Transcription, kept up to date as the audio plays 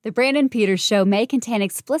The Brandon Peters Show may contain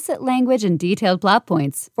explicit language and detailed plot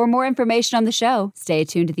points. For more information on the show, stay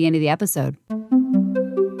tuned to the end of the episode.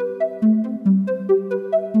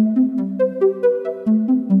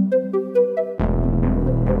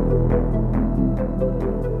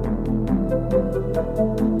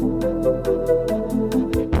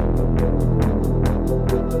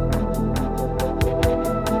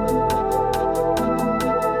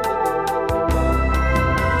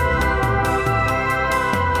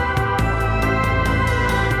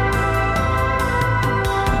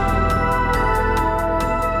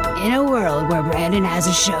 In a world where Brandon has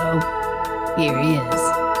a show, here he is.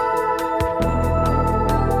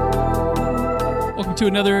 Welcome to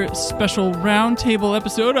another special roundtable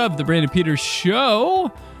episode of the Brandon Peters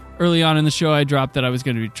Show. Early on in the show, I dropped that I was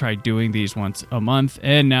going to try doing these once a month,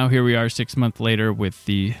 and now here we are 6 months later with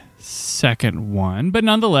the second one. But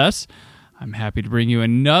nonetheless, I'm happy to bring you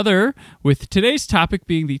another, with today's topic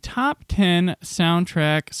being the top 10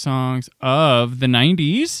 soundtrack songs of the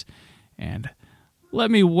 90s. And let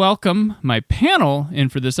me welcome my panel in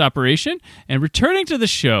for this operation. And returning to the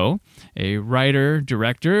show, a writer,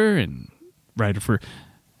 director, and writer for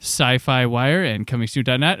Sci-Fi Wire and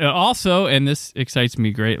ComingSoon.net. And also, and this excites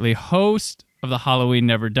me greatly, host of the Halloween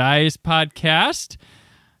Never Dies podcast.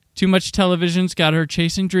 Too Much Television's got her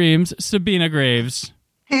chasing dreams, Sabina Graves.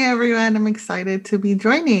 Hey, everyone. I'm excited to be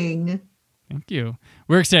joining. Thank you.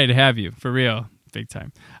 We're excited to have you, for real. Big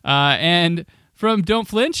time. And from Don't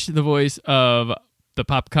Flinch, the voice of the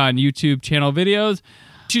PopCon YouTube channel videos.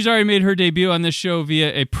 She's already made her debut on this show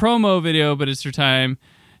via a promo video, but it's her time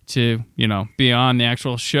to, be on the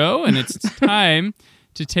actual show, and it's time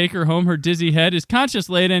to take her home. Her dizzy head is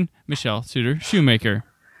conscious-laden, Michelle Suter-Shoemaker.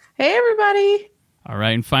 Hey, everybody. All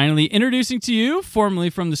right, and finally introducing to you,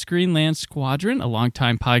 formerly from the Screenland Squadron, a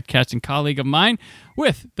longtime podcasting colleague of mine,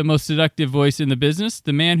 with the most seductive voice in the business,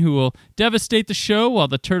 the man who will devastate the show while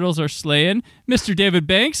the turtles are slaying, Mr. David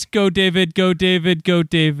Banks. Go, David, go, David, go,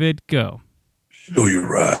 David, go. Show you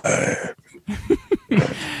right.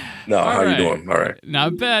 No, how you doing? All right.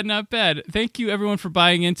 Not bad, not bad. Thank you, everyone, for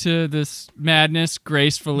buying into this madness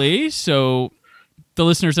gracefully, so the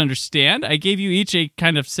listeners understand. I gave you each a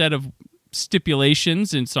kind of set of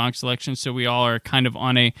stipulations in song selection, so we all are kind of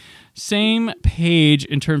on a same page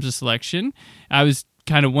in terms of selection. I was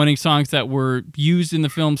kind of wanting songs that were used in the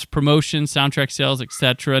film's promotion, soundtrack sales,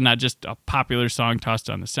 etc., not just a popular song tossed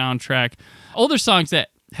on the soundtrack. Older songs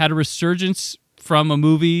that had a resurgence from a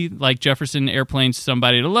movie like Jefferson Airplane's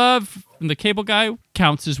Somebody to Love from The Cable Guy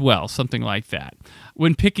counts as well, something like that.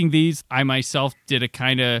 When picking these, I myself did a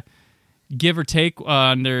kind of give or take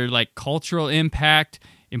on their cultural impact,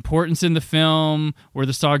 importance in the film. Were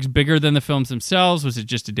the songs bigger than the films themselves? Was it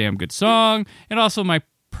just a damn good song? And also my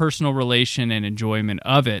personal relation and enjoyment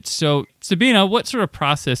of it. So, Sabina, what sort of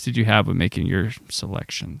process did you have when making your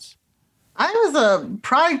selections? I was a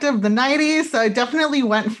product of the 90s, so I definitely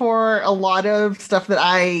went for a lot of stuff that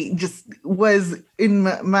I just was in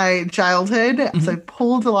my childhood. Mm-hmm. So I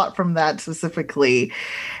pulled a lot from that specifically,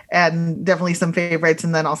 and definitely some favorites,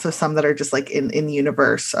 and then also some that are just in the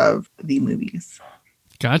universe of the movies.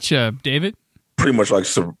 Gotcha. David? Pretty much like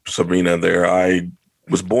Sabina there. I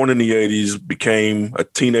was born in the 80s, became a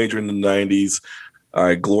teenager in the 90s.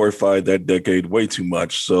 I glorified that decade way too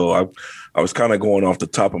much. So I was kind of going off the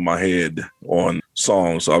top of my head on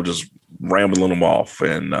songs. So I was just rambling them off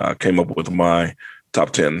and came up with my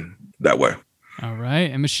top 10 that way. All right.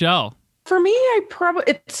 And Michelle? For me,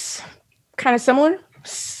 it's kind of similar.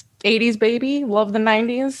 80s baby, love the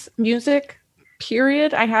 90s music,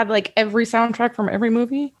 period. I had every soundtrack from every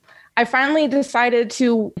movie. I finally decided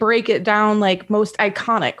to break it down most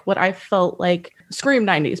iconic, what I felt like Scream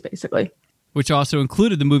 90s, basically. Which also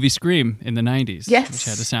included the movie Scream in the 90s. Yes. Which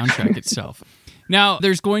had a soundtrack itself. Now,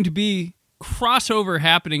 there's going to be crossover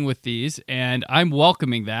happening with these, and I'm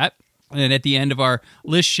welcoming that. And at the end of our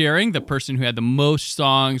list sharing, the person who had the most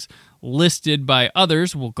songs listed by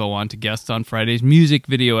others will go on to guest on Friday's music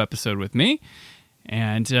video episode with me.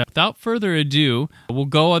 And without further ado, we'll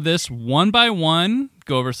go on this one by one,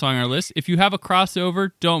 go over a song on our list. If you have a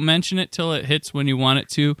crossover, don't mention it till it hits when you want it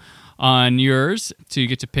to on yours, so you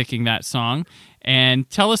get to picking that song. And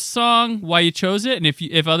tell us a song, why you chose it, and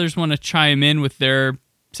if others want to chime in with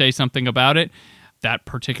say something about it, that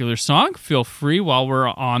particular song, feel free while we're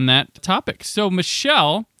on that topic. So,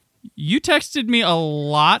 Michelle, you texted me a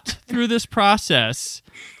lot through this process,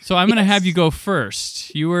 so I'm going to have you go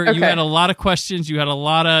first. You had a lot of questions. You had a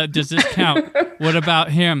lot of, does this count? What about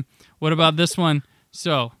him? What about this one?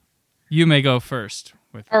 So, you may go first.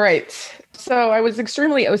 All right. So I was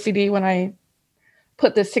extremely OCD when I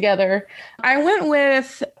put this together. I went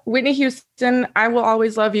with Whitney Houston, I Will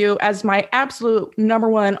Always Love You as my absolute number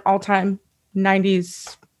one all-time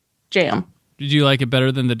 90s jam. Did you like it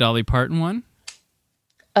better than the Dolly Parton one?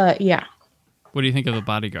 Yeah. What do you think of The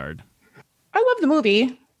Bodyguard? I love the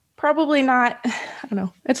movie. Probably not, I don't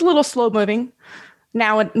know. It's a little slow moving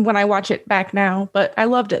now when I watch it back now, but I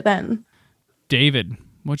loved it then. David,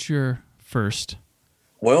 what's your first?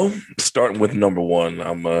 Well, starting with number one,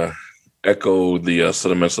 I'm echo the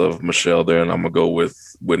sentiments of Michelle there, and I'm going to go with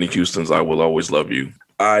Whitney Houston's I Will Always Love You.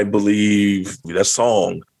 I believe that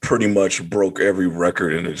song pretty much broke every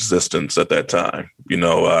record in existence at that time.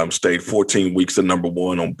 Stayed 14 weeks at number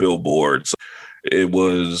one on Billboards. It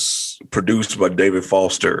was produced by David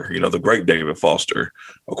Foster, the great David Foster,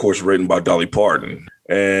 of course, written by Dolly Parton.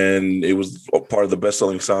 And it was part of the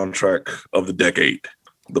best-selling soundtrack of the decade.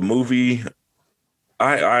 The movie,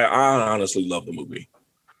 I honestly love the movie.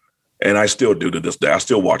 And I still do to this day. I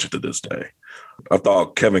still watch it to this day. I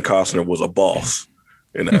thought Kevin Costner was a boss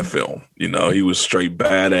in that film. He was straight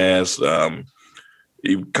badass.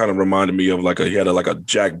 He kind of reminded me of he had a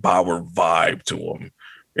Jack Bauer vibe to him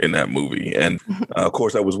in that movie. And of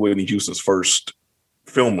course, that was Whitney Houston's first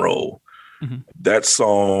film role. Mm-hmm. That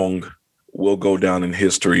song will go down in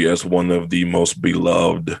history as one of the most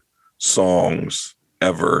beloved songs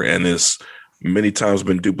ever. And it's many times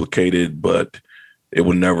been duplicated, but it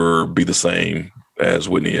will never be the same as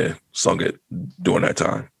Whitney had sung it during that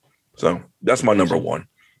time. So that's my number one.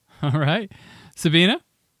 All right. Sabina?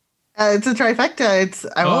 It's a trifecta. It's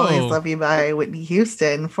I Will Always Love You by Whitney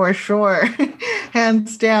Houston, for sure.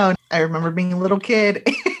 Hands down. I remember being a little kid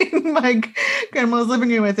in my grandma's living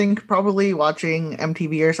room, I think probably watching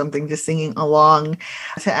MTV or something, just singing along.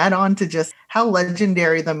 To add on to just how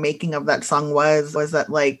legendary the making of that song was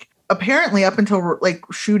that apparently up until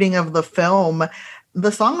shooting of the film,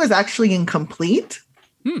 the song was actually incomplete.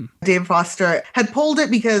 Dave Foster had pulled it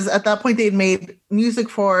because at that point they had made music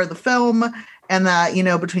for the film, and that,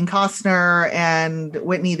 between Costner and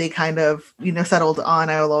Whitney, they kind of, settled on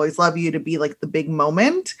I Will Always Love You to be the big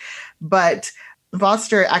moment. But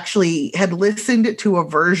Foster actually had listened to a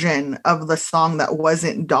version of the song that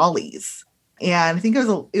wasn't Dolly's. And I think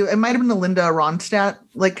it might have been the Linda Ronstadt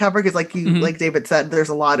cover, because like David said, there's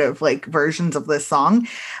a lot of versions of this song,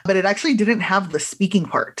 but it actually didn't have the speaking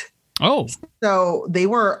part. Oh. So they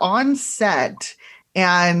were on set,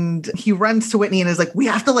 and he runs to Whitney and is like, we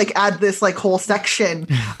have to add this whole section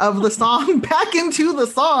of the song back into the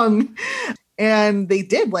song. And they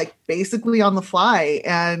did basically on the fly.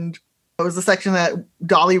 And it was a section that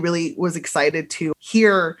Dolly really was excited to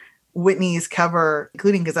hear Whitney's cover,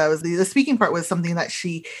 including because the speaking part was something that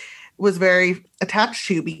she was very attached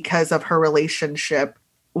to because of her relationship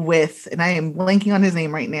with, and I am blanking on his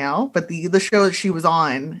name right now, but the show that she was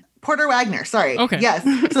on, Porter Wagner. Sorry. Okay. Yes.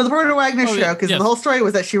 So the Porter Wagner show, because the whole story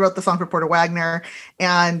was that she wrote the song for Porter Wagner,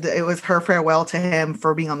 and it was her farewell to him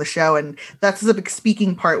for being on the show. And that specific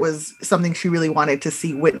speaking part was something she really wanted to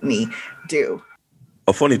see Whitney do.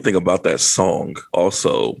 A funny thing about that song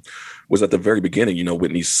also was at the very beginning,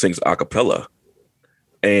 Whitney sings a cappella.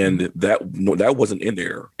 And that wasn't in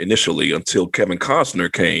there initially until Kevin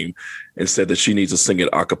Costner came and said that she needs to sing it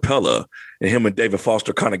a cappella. And him and David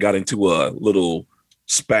Foster kind of got into a little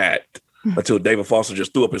spat until David Foster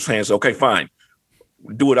just threw up his hands and said, okay, fine,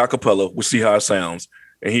 do it a cappella. We'll see how it sounds.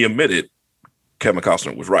 And he admitted Kevin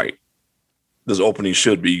Costner was right. This opening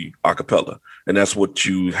should be a cappella. And that's what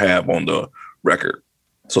you have on the record.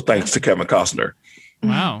 So thanks to Kevin Costner.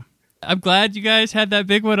 Wow. I'm glad you guys had that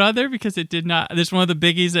big one on there, because it did not. This is one of the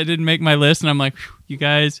biggies that didn't make my list, and I'm like, you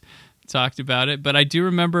guys talked about it. But I do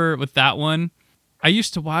remember with that one, I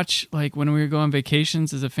used to watch when we were going on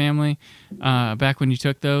vacations as a family, back when you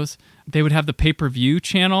took those, they would have the pay-per-view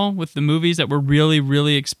channel with the movies that were really,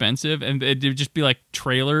 really expensive, and it would just be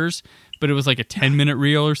trailers, but it was a 10-minute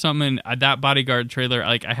reel or something. And that Bodyguard trailer,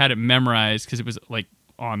 I had it memorized because it was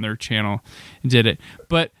on their channel and did it,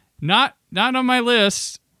 but not on my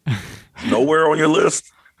list. Nowhere on your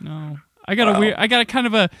list? No. I got a kind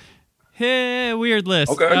of a weird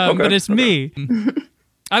list. Okay. But it's me.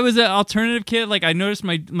 I was an alternative kid. I noticed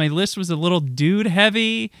my list was a little dude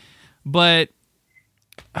heavy, but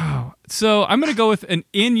so I'm going to go with an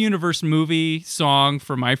in-universe movie song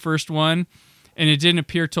for my first one, and it didn't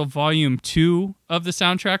appear till volume 2 of the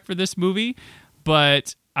soundtrack for this movie,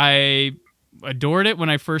 but I adored it when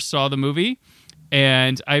I first saw the movie.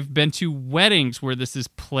 And I've been to weddings where this is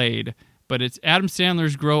played, but it's Adam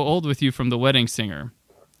Sandler's "Grow Old with You" from The Wedding Singer.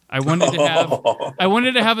 I wanted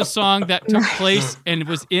to have a song that took place and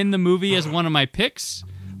was in the movie as one of my picks,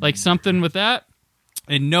 something with that.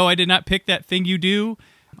 And no, I did not pick That Thing You Do.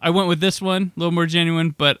 I went with this one, a little more genuine,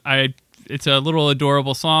 but I it's a little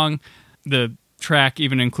adorable song. The track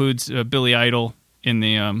even includes Billy Idol in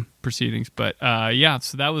the proceedings. But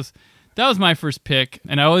so that was my first pick.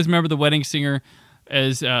 And I always remember The Wedding Singer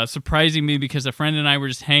as surprising me because a friend and I were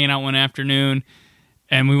just hanging out one afternoon,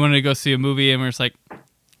 and we wanted to go see a movie, and we were just like,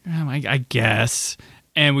 I guess.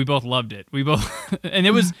 And we both loved it. And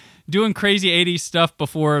it was doing crazy 80s stuff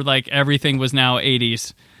before like everything was now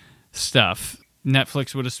 80s stuff.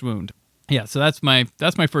 Netflix would have swooned. Yeah, so that's my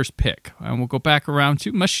first pick. And we'll go back around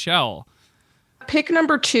to Michelle. Pick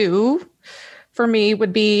number 2 for me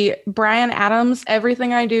would be Bryan Adams.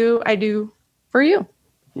 Everything I do for you.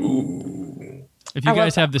 Ooh. If you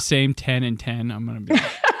guys have the same 10 and 10, I'm going to be...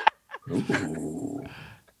 Ooh.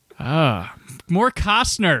 More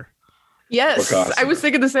Costner. Yes, More Costner. I was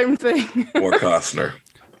thinking the same thing. More Costner.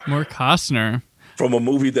 More Costner. From a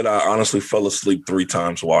movie that I honestly fell asleep 3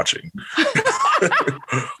 times watching.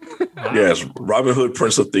 Yes, Robin Hood,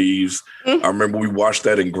 Prince of Thieves. I remember we watched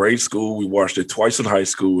that in grade school. We watched it twice in high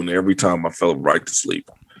school, and every time I fell right to sleep.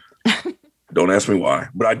 Don't ask me why,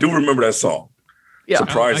 but I do remember that song. Yeah.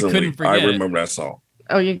 Surprisingly, I remember that song.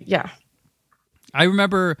 Oh, yeah. I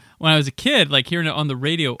remember when I was a kid, like hearing it on the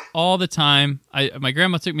radio all the time. My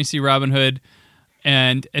grandma took me to see Robin Hood,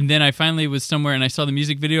 and then I finally was somewhere and I saw the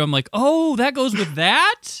music video. I'm like, oh, that goes with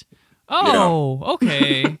that? Oh,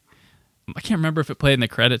 okay. I can't remember if it played in the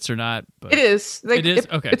credits or not. But it is. It is?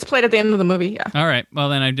 Okay. It's played at the end of the movie, yeah. All right. Well,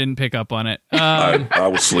 then I didn't pick up on it. I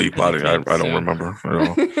was asleep. I don't remember at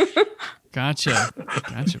all. Gotcha.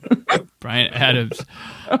 Bryan Adams.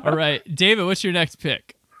 All right. David, what's your next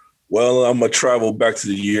pick? Well, I'm going to travel back to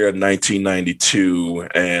the year 1992,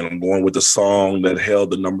 and I'm going with the song that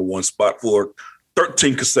held the number 1 spot for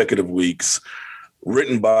 13 consecutive weeks,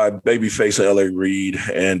 written by Babyface and L.A. Reid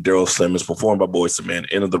and Daryl Simmons, performed by Boyz II Men,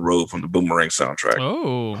 End of the Road from the Boomerang soundtrack.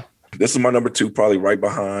 Oh. This is my number 2, probably right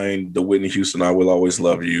behind the Whitney Houston, I Will Always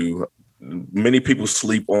Love You. Many people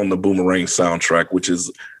sleep on the Boomerang soundtrack, which is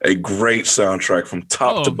a great soundtrack from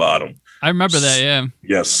top to bottom. I remember that, yeah.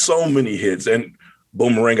 Yeah, so many hits. And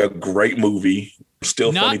Boomerang, a great movie.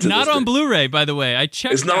 Still funny to this day. Not on Blu-ray, by the way. I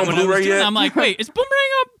checked. It's not on Blu-ray yet? I'm like, wait, is Boomerang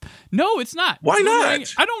up? No, it's not. Why Boomerang,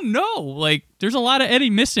 not? I don't know. Like, there's a lot of Eddie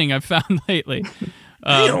missing I've found lately.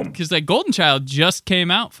 Because like Golden Child just came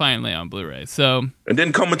out finally on Blu-ray. So and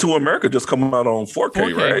then Coming to America just come out on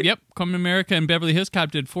 4K, right? Yep, Coming to America and Beverly Hills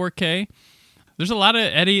Cop did 4K. There's a lot of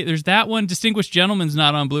Eddie. There's that one. Distinguished Gentleman's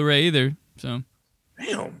not on Blu-ray either. So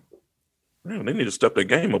damn, they need to step their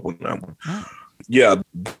game up on that one. Oh. Yeah,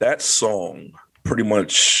 that song pretty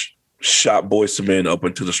much shot Boyz II Men up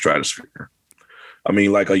into the stratosphere. I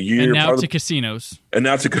mean, like a year. And now to casinos. And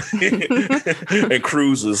now to and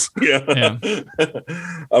cruises. Yeah.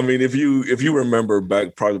 I mean, if you remember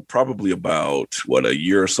back, probably about a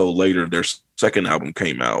year or so later, their second album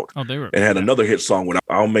came out. Oh, they were and had another hit song with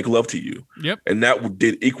 "I'll Make Love to You." Yep. And that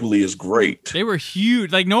did equally as great. They were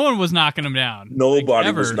huge. Like no one was knocking them down.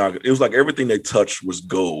 Nobody was knocking. It was like everything they touched was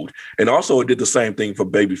gold. And also, it did the same thing for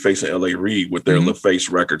Babyface and L.A. Reid with their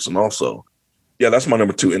LaFace records, and also, yeah, that's my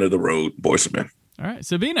number 2, End of the Road, Boyz II Men. All right,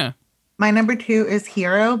 Sabina. My number 2 is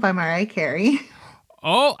Hero by Mariah Carey.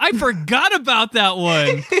 Oh, I forgot about that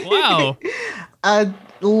one. Wow. I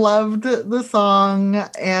loved the song,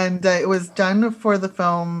 and it was done for the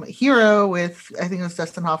film Hero with, I think it was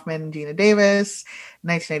Dustin Hoffman and Gina Davis,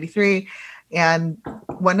 1993. And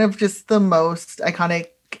one of just the most iconic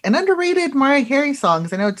and underrated Mariah Carey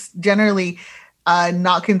songs. I know it's generally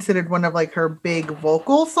not considered one of like her big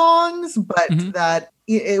vocal songs, but that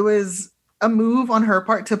it was a move on her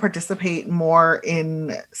part to participate more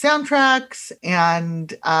in soundtracks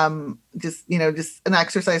and just an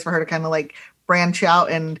exercise for her to kind of like branch out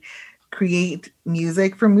and create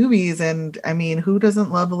music for movies. And I mean, who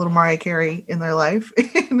doesn't love a little Mariah Carey in their life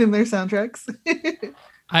and in their soundtracks?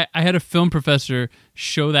 I had a film professor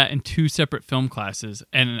show that in 2 separate film classes,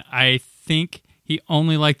 and I think he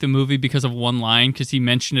only liked the movie because of one line, because he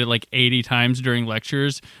mentioned it like 80 times during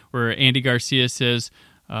lectures, where Andy Garcia says,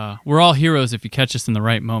 we're all heroes if you catch us in the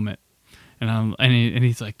right moment. And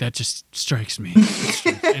he's like, that just strikes me.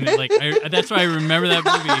 And that's why I remember that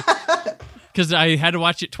movie, because I had to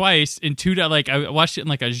watch it twice in 2. Like I watched it in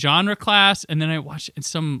like a genre class, and then I watched it in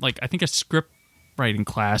some like I think a script writing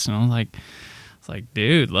class, and I was like,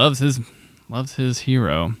 dude, loves his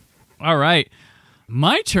hero. All right,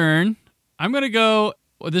 my turn. I'm gonna go.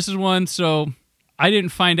 Well, this is one. So I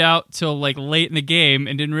didn't find out till like late in the game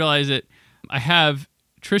and didn't realize it. I have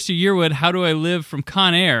Trisha Yearwood, How Do I Live from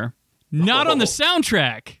Con Air. Not on the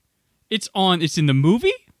soundtrack. It's in the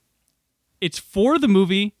movie. It's for the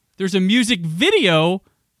movie. There's a music video,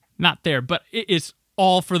 not there, but it is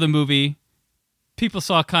all for the movie. people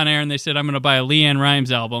saw Con Air and they said, I'm going to buy a LeAnn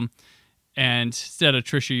Rimes album and instead of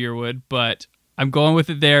Trisha Yearwood, but I'm going with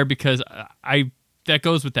it there because that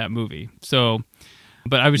goes with that movie. So,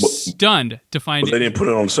 but I was stunned to find they didn't put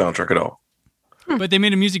it on the soundtrack at all. But they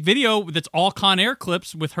made a music video that's all Con Air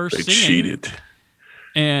clips with her singing. They cheated.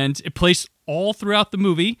 And it plays all throughout the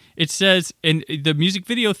movie. It says, and the music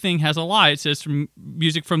video thing has a lie. It says from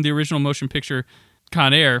music from the original motion picture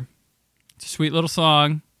Con Air. It's a sweet little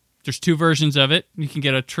song. There's 2 versions of it. You can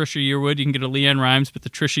get a Trisha Yearwood, you can get a LeAnn Rimes, but the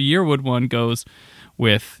Trisha Yearwood one goes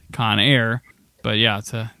with Con Air. But yeah,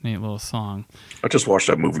 it's a neat little song. I just watched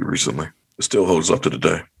that movie recently. It still holds up to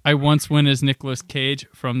today. I once went as Nicolas Cage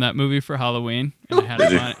from that movie for Halloween. And I had a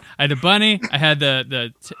bunny. I had a bunny. I had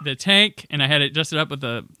the tank, and I had it dressed up with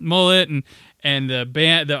the mullet and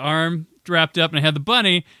the arm wrapped up, and I had the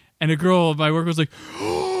bunny. And a girl at my work was like,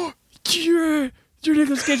 "Oh, you're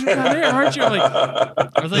Nicolas Cage from Con Air, aren't you?"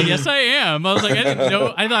 I was like, "Yes, I am." I was like, I didn't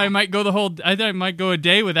know. I thought I might go a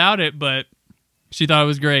day without it, but she thought it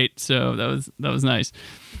was great. So that was nice.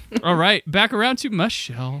 All right, back around to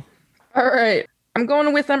Michelle. All right. I'm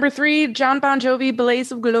going with number 3, John Bon Jovi,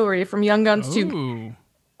 Blaze of Glory from Young Guns 2.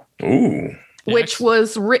 Ooh. Which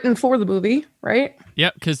was written for the movie, right?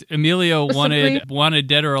 Yep, because Emilio wanted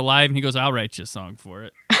Dead or Alive, and he goes, I'll write you a song for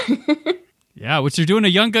it. Yeah, which they're doing a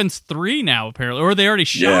Young Guns 3 now, apparently. Or they already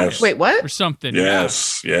shot it. Wait, what? Or something.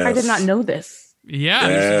 Yes. I did not know this. Yeah,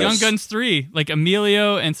 there's Young Guns 3. Like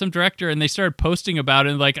Emilio and some director, and they started posting about it,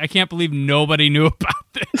 and like, I can't believe nobody knew about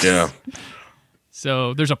this. Yeah.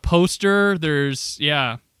 So there's a poster.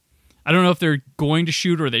 I don't know if they're going to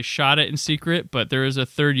shoot or they shot it in secret, but there is a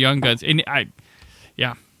 3rd Young Guns. And I'm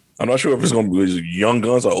not sure if it's going to be Young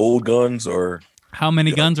Guns or Old Guns or how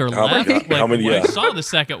many guns are left. How many? Yeah. I saw the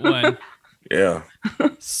second one. Yeah.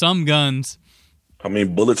 Some guns. How many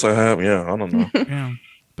bullets I have? Yeah, I don't know. Yeah,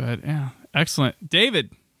 but yeah, excellent,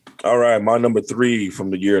 David. All right, my number 3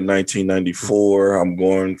 from the year 1994. I'm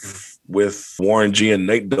going with Warren G and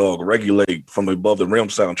Nate Dogg, Regulate from the Above the Rim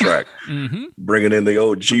soundtrack, bringing in the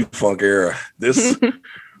OG funk era. This,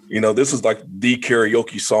 this is like the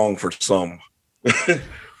karaoke song for some.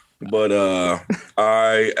 But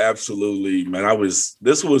I absolutely, man,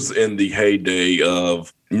 this was in the heyday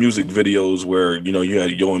of music videos where, you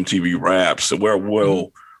had Yo MTV Raps, and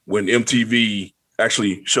when MTV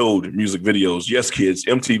actually showed music videos. Yes, kids,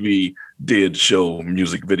 MTV did show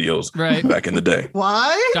music videos back in the day.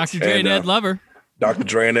 Why? Dr. Dre and Ed Lover. Dr.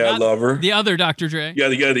 Dre and Ed Lover. The other Dr. Dre. Yeah,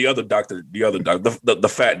 the other doctor, the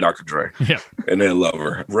fat Dr. Dre. Yeah. And Ed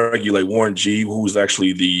Lover. Regulate Warren G, who's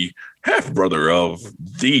actually the half brother of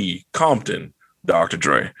the Compton Dr.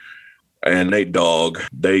 Dre. And Nate Dogg.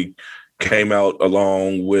 They came out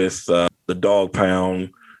along with the Dog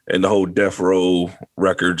Pound and the whole Death Row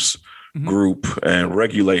Records group, and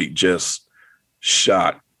Regulate just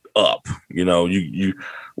shot up. You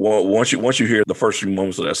once you hear the first few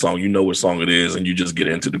moments of that song, you know what song it is, and you just get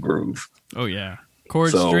into the groove. Oh yeah,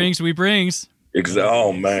 chords, strings, we brings.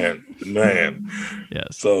 Oh man.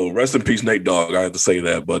 Yes. So rest in peace, Nate Dogg. I have to say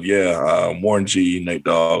that, but yeah, Warren G, Nate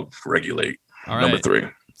Dogg, Regulate. All right. Number 3.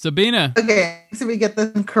 Sabina. Okay, so we get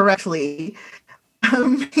them correctly.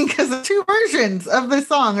 Because the 2 versions of the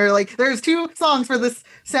song are like, there's 2 songs for this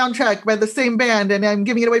soundtrack by the same band, and I'm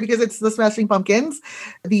giving it away because it's the Smashing Pumpkins.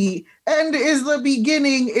 The end is the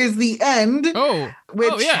beginning is the end,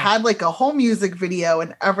 which had like a whole music video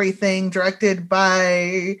and everything, directed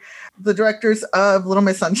by the directors of Little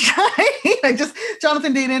Miss Sunshine.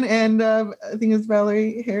 Jonathan Dayton and I think it's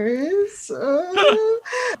Valerie Harris.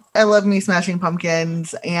 I love me Smashing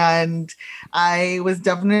Pumpkins, and I was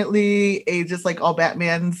definitely just like all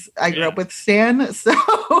Batmans I grew up with stan. So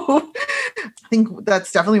I think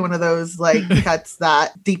that's definitely one of those like cuts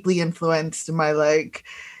that deeply influenced my like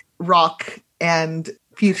rock and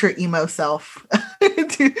future emo self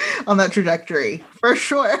on that trajectory for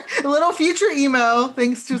sure. A little future emo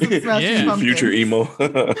thanks to some Smashing Pumpkins. Future emo.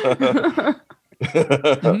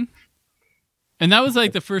 And that was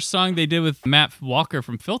like the first song they did with Matt Walker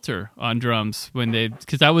from Filter on drums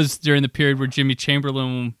because that was during the period where Jimmy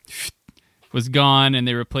Chamberlain was gone, and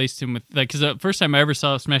they replaced him with because the first time I ever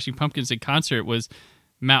saw Smashing Pumpkins in concert was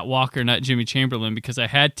Matt Walker, not Jimmy Chamberlain, because I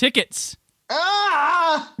had tickets.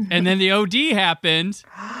 And then the OD happened,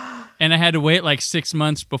 and I had to wait like 6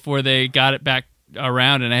 months before they got it back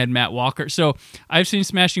around, and I had Matt Walker. So I've seen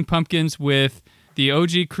Smashing Pumpkins with the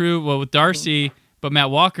OG crew, with Darcy, but Matt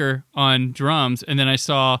Walker on drums, and then I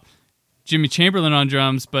saw Jimmy Chamberlain on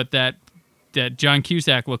drums, but that John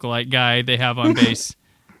Cusack lookalike guy they have on bass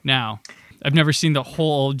now. I've never seen the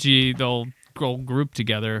whole group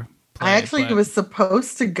together play, I actually was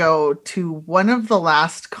supposed to go to one of the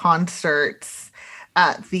last concerts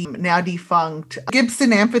at the now defunct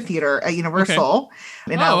Gibson Amphitheater at Universal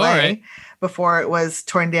in LA before it was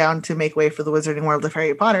torn down to make way for the Wizarding World of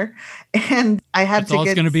Harry Potter. And I had That's all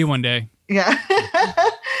it's going to be one day. Yeah.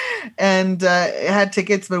 And it had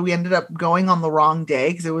tickets, but we ended up going on the wrong day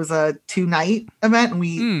because it was a 2-night event and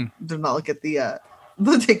we did not look at the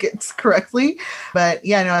tickets correctly. But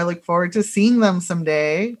yeah, no, I look forward to seeing them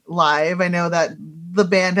someday live. I know that the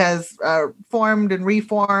band has formed and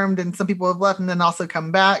reformed and some people have left and then also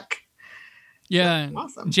come back. Yeah.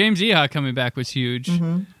 Awesome. James Iha coming back was huge.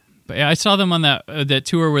 But yeah, I saw them on that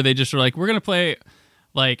tour where they just were like, we're going to play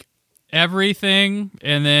like everything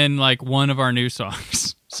and then like one of our new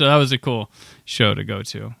songs. So that was a cool show to go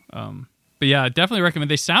to. But yeah, definitely recommend.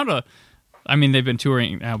 They sound they've been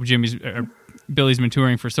touring now. Billy's been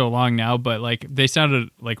touring for so long now, but like they sounded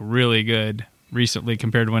like really good recently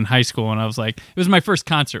compared to when high school. And I was like, it was my first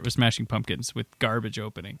concert with Smashing Pumpkins with Garbage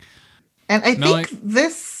opening. And I think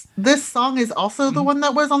this song is also the one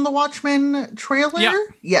that was on the Watchmen trailer. Yeah.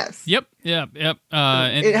 Yes. Yep.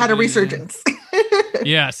 It had a resurgence.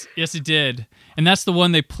 Yes, it did. And that's the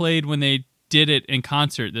one they played when they did it in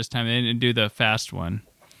concert this time. They didn't do the fast one.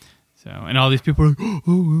 So, and all these people are like,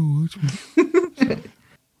 oh, Watchmen.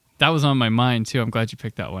 That was on my mind too. I'm glad you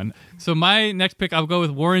picked that one. So my next pick, I'll go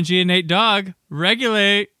with Warren G and Nate Dogg.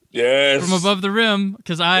 Regulate. Yes. From Above the Rim,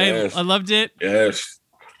 because I loved it. Yes.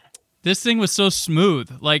 This thing was so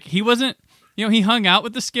smooth. Like he wasn't, he hung out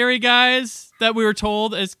with the scary guys that we were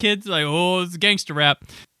told as kids, like, oh, it's gangster rap.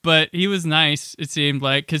 But he was nice, it seemed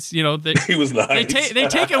like, because, he was nice. They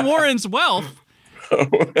taken Warren's wealth.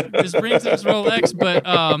 Just brings his Rolex. But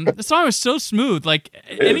the song was so smooth. Like,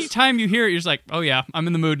 anytime you hear it, you're just like, oh, yeah, I'm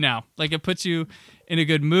in the mood now. Like, it puts you in a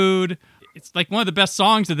good mood. It's like one of the best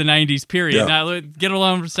songs of the 90s, period. Yeah. Now, get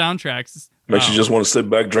along with soundtracks. Makes you just want to sit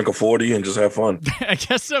back, drink a 40, and just have fun. I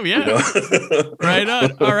guess so, yeah. Right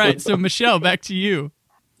on. All right, so Michelle, back to you.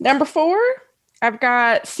 Number 4, I've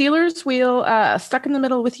got Sealer's Wheel, Stuck in the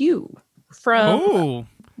Middle with You from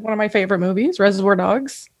one of my favorite movies, Reservoir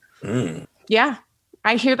Dogs. Yeah,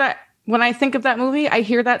 I hear that. When I think of that movie, I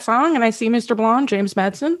hear that song and I see Mr. Blonde, James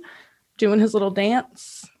Madsen, doing his little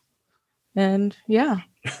dance. And yeah,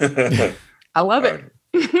 I love it.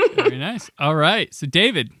 Very nice. All right, so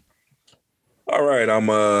David. All right, I'm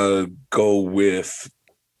going to go with,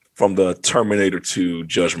 from the Terminator 2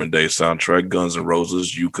 Judgment Day soundtrack, Guns N'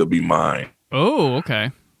 Roses, You Could Be Mine. Oh,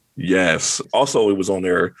 okay. Yes. Also, it was on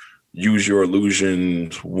their Use Your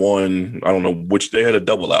Illusion 1. I don't know which. They had a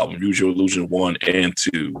double album, Use Your Illusion 1 and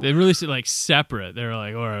 2. They released it like separate. They were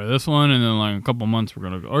like, all right, this one, and then like a couple months we're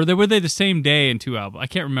going to go. Or were they the same day in 2 albums? I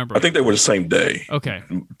can't remember. I think they were the same day. Okay.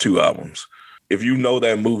 2 albums. If you know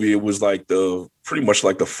that movie, it was like pretty much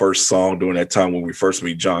like the first song during that time when we first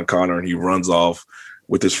meet John Connor and he runs off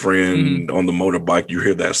with his friend on the motorbike. You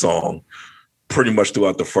hear that song pretty much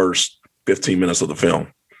throughout the first 15 minutes of the film.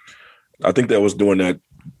 I think that was during that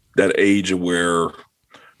age of where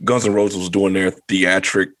Guns N' Roses was doing their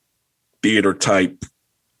theater type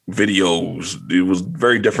videos. It was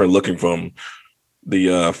very different looking from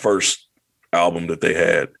the first album that they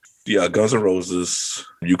had. Yeah, Guns N' Roses,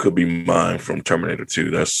 You Could Be Mine from Terminator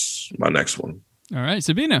 2. That's my next one. All right,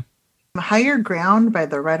 Sabina. Higher Ground by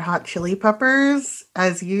the Red Hot Chili Peppers,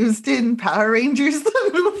 as used in Power Rangers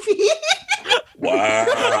the movie.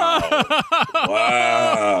 Wow.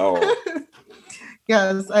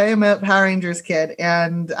 Yes, I am a Power Rangers kid,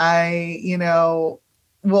 and I,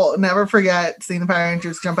 will never forget seeing the Power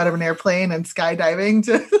Rangers jump out of an airplane and skydiving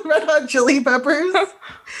to the Red Hot Chili Peppers.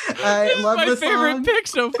 I love this song. My favorite pick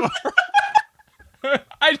so far.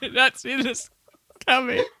 I did not see this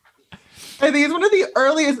coming. I think it's one of the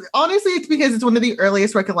earliest. Honestly, it's because it's one of the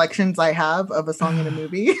earliest recollections I have of a song in a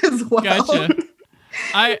movie as well. Gotcha.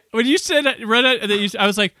 When you said Reddit, I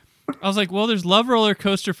was like, well, there's Love Roller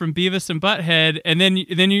Coaster from Beavis and Butthead, and then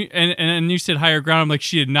you said Higher Ground. I'm like,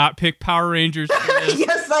 she did not pick Power Rangers.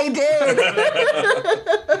 Yes, I did.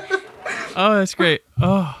 Oh, that's great.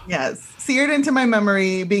 Oh, yes, seared into my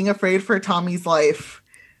memory. Being afraid for Tommy's life,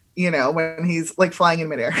 when he's like flying in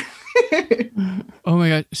midair. Oh my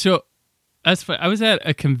god! So that's funny. I was at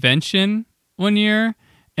a convention one year,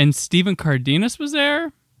 and Stephen Cardenas was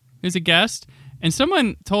there as a guest. And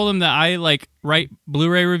someone told him that I write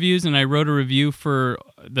Blu-ray reviews, and I wrote a review for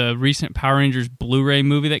the recent Power Rangers Blu-ray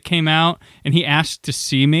movie that came out, and he asked to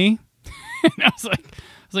see me. And I was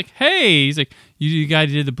like, hey, he's like, you guy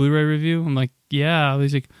did the Blu-ray review? I'm like, yeah.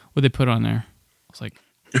 He's like, what'd they put on there? I was like,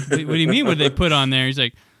 what do you mean? What did they put on there? He's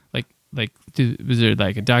like, was there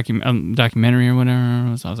like a documentary or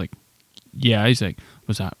whatever? So I was like, yeah. He's like,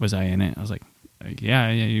 was I in it? I was like, yeah,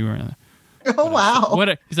 you were in it. Oh wow.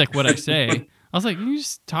 He's like, what'd I say? I was like, you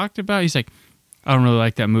just talked about. He's like, I don't really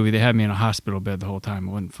like that movie. They had me in a hospital bed the whole time.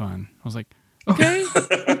 It wasn't fun. I was like, okay.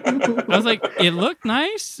 I was like, it looked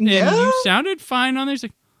nice and you sounded fine on there. He's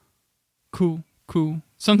like, cool.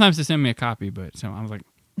 Sometimes they send me a copy, but so I was like,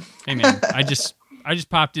 hey man, I just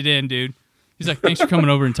popped it in, dude. He's like, thanks for coming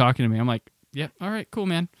over and talking to me. I'm like, yep, all right, cool,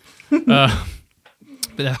 man. But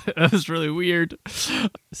that was really weird.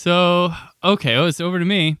 So, okay, it's over to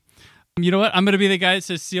me. You know what? I'm going to be the guy that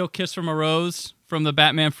says Seal Kiss from a Rose from the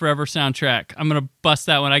Batman Forever soundtrack. I'm going to bust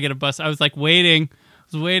that one. I get a bust. I was like waiting.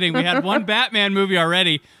 We had one Batman movie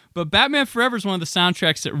already, but Batman Forever is one of the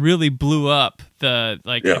soundtracks that really blew up.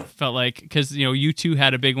 It felt like, because, U2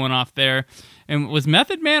 had a big one off there. And was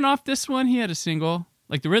Method Man off this one? He had a single.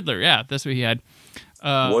 Like the Riddler. Yeah, that's what he had.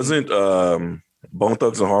 Wasn't Bone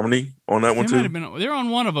Thugs and Harmony on that one too? They were on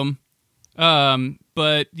one of them.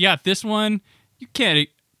 But yeah, this one, you can't.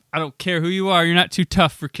 I don't care who you are. You're not too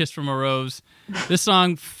tough for Kiss from a Rose. This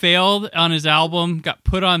song failed on his album, got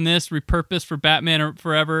put on this, repurposed for Batman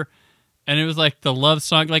Forever, and it was like the love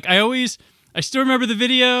song. Like I still remember the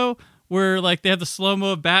video where like they have the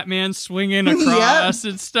slow-mo of Batman swinging across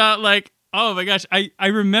and stuff. Like, oh my gosh, I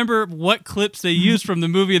remember what clips they used from the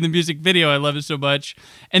movie and the music video. I love it so much.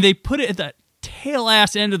 And they put it at the tail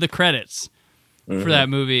ass end of the credits for that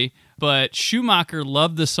movie. But Schumacher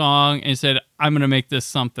loved the song and said, I'm going to make this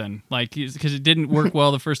something. Like, because it didn't work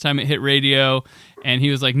well the first time it hit radio. And he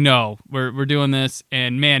was like, no, we're doing this.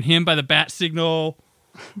 And man, him by the bat signal.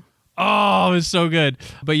 Oh, it was so good.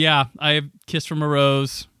 But yeah, I have Kiss from a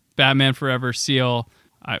Rose, Batman Forever, Seal.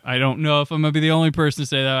 I don't know if I'm going to be the only person to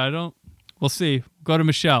say that. We'll see. Go to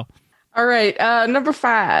Michelle. All right. Number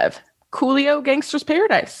 5, Coolio, Gangster's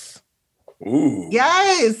Paradise. Ooh.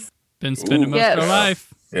 Yes. Been spending most of my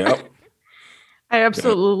life. Yep. I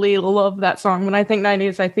absolutely love that song. When I think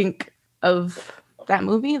 90s, I think of that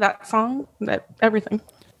movie, that song, that everything.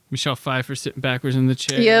 Michelle Pfeiffer sitting backwards in the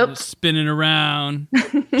chair, yep, spinning around.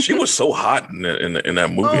 She was so hot in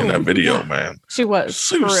that movie, in that video, man. She was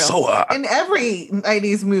so hot. In every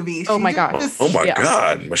 90s movie. Oh my God.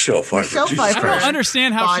 God. Michelle Pfeiffer. I don't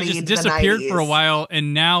understand how she just disappeared for a while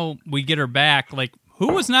and now we get her back. Like,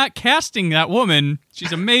 who was not casting that woman?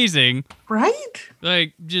 She's amazing. Right?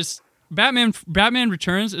 Like, just Batman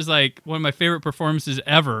Returns is like one of my favorite performances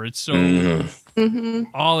ever. It's so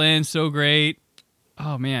all in, so great.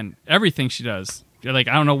 Oh man, everything she does. You're like,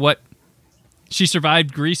 I don't know what. She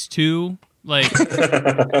survived Grease 2. Like,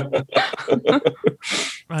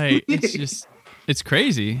 right. It's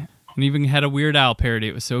crazy. And even had a Weird Al parody.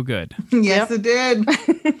 It was so good. Yes, it did.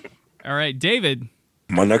 All right, David.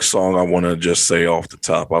 My next song, I want to just say off the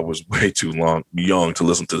top, I was way too young to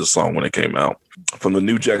listen to the song when it came out. From the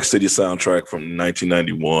New Jack City soundtrack from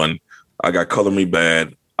 1991, I got Color Me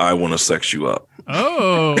Bad, I Want to Sex You Up.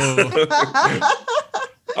 Oh.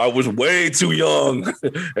 I was way too young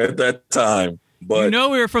at that time. But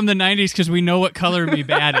we were from the 90s because we know what Color Me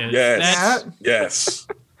Bad is. Yes.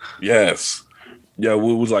 Yeah,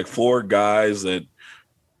 we was like 4 guys that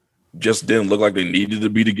just didn't look like they needed to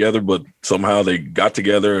be together, but somehow they got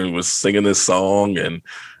together and was singing this song and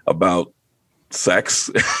about sex.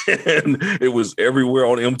 And it was everywhere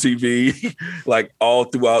on MTV, like all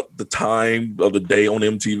throughout the time of the day on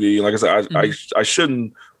MTV. Like I said, I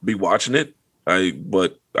shouldn't be watching it,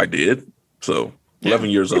 but I did. So 11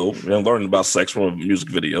 years old, and learning about sex from a music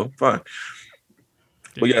video. Fine.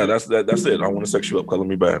 But yeah, that's it. I Want to Sex You Up, Color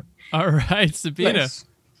Me Bad. All right, Sabina. Nice.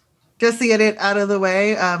 Just to get it out of the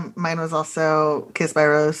way, mine was also Kiss by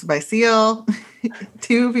Rose by Seal.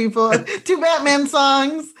 2 Batman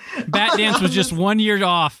songs. Bat Dance was just 1 year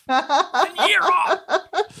off. 1 year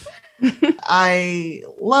off. I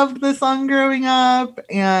loved the song growing up,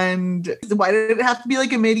 and why did it have to be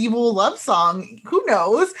like a medieval love song? Who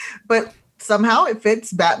knows? But somehow it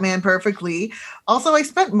fits Batman perfectly. Also, I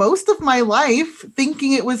spent most of my life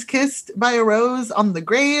thinking it was Kissed by a Rose on the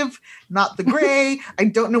Grave, not the Gray. I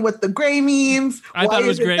don't know what the Gray means. I thought it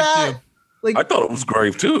was Grave too. Like, I thought it was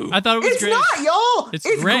Grave too. I thought it was Grave. It's not, y'all.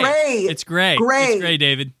 It's gray. It's gray. It's gray,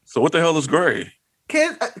 David. So what the hell is Gray?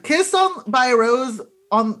 Kissed by a Rose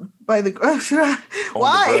by the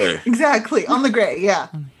why? The exactly on the Gray, yeah.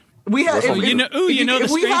 We had we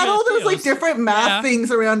had all those like different math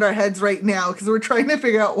things around our heads right now because we're trying to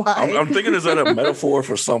figure out why. I'm thinking, is that a metaphor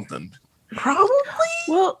for something? Probably.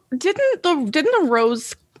 Well, didn't the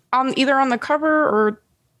rose either on the cover or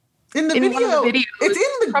in the video?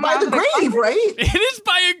 It's in by the grave, right? It is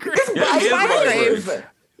by a grave. It's by a grave.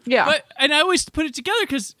 Yeah. And I always put it together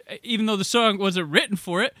because even though the song wasn't written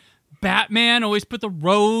for it, Batman always put the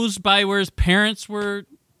rose by where his parents were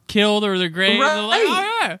killed or their grave. Right. Like,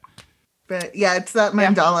 oh yeah. But yeah, it's that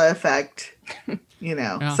Mandela effect.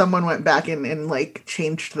 someone went back and like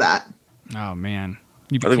changed that. Oh man,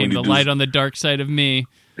 you became the light on the dark side of me.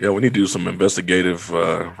 Yeah, we need to do some investigative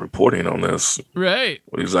reporting on this. Right.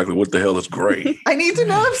 Exactly what the hell is gray? I need to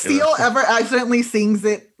know if Seal ever accidentally sings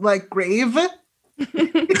it like grave.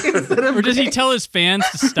 Or does he tell his fans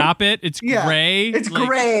to stop it? It's gray. It's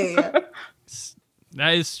gray.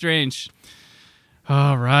 That is strange.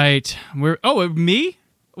 All right. Me?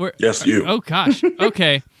 Yes, you. Oh, gosh.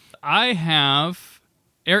 Okay. I have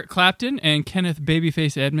Eric Clapton and Kenneth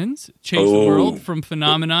Babyface Edmonds, Change the World from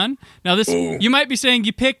Phenomenon. Now, you might be saying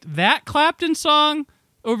you picked that Clapton song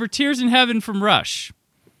over Tears in Heaven from Rush.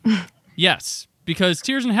 Yes, because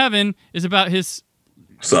Tears in Heaven is about his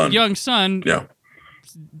young son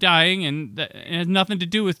dying, and it has nothing to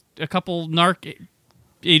do with a couple narc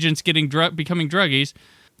agents becoming druggies.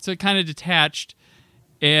 So it kind of detached.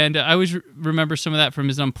 And I always remember some of that from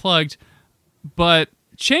his Unplugged. But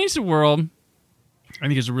Change the World, I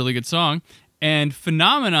think, is a really good song. And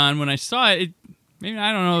Phenomenon, when I saw it, maybe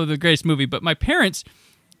I don't know the greatest movie, but my parents,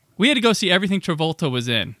 we had to go see everything Travolta was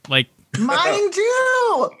in. Like, mine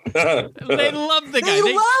too. They loved the guy.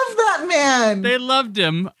 They loved that man. They loved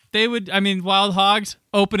him. They would, Wild Hogs,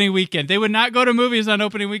 opening weekend. They would not go to movies on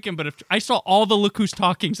opening weekend, but if I saw all the Look Who's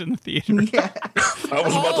Talkings in the theater. Yeah. I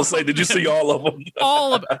was about to say, did you see all of them?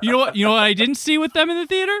 All of You know what I didn't see with them in the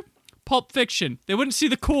theater? Pulp Fiction. They wouldn't see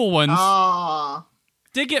the cool ones. Aww.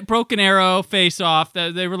 Did get Broken Arrow, Face Off.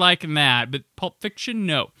 They were liking that, but Pulp Fiction,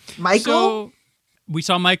 no. Michael? So we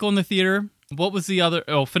saw Michael in the theater. What was the other?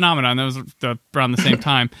 Oh, Phenomenon. That was around the same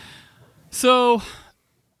time. So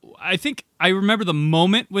I think I remember the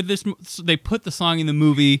moment with this. So they put the song in the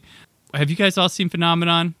movie. Have you guys all seen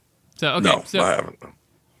Phenomenon? So okay, no, I haven't.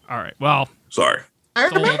 All right. Well, sorry. I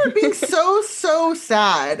remember it being so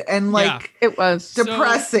sad and like it was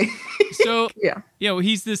depressing. So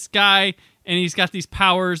he's this guy and he's got these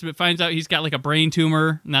powers, but finds out he's got like a brain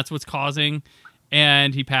tumor and that's what's causing,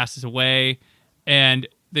 and he passes away. And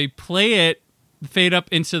they play it, fade up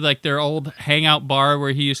into like their old hangout bar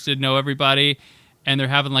where he used to know everybody, and they're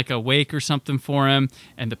having like a wake or something for him,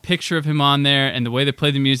 and the picture of him on there, and the way they play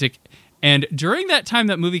the music. And during that time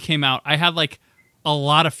that movie came out, I had like a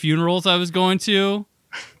lot of funerals I was going to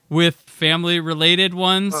with family-related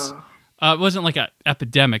ones. It wasn't like an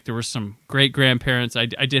epidemic. There were some great-grandparents. I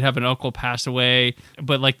did have an uncle pass away,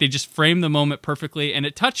 but like they just framed the moment perfectly, and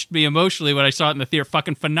it touched me emotionally when I saw it in the theater.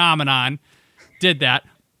 Fucking Phenomenon did that.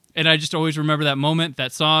 And I just always remember that moment,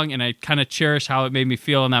 that song, and I kind of cherish how it made me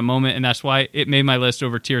feel in that moment, and that's why it made my list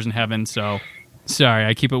over Tears in Heaven. So, sorry,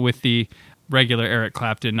 I keep it with the regular Eric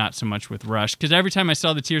Clapton, not so much with Rush. Because every time I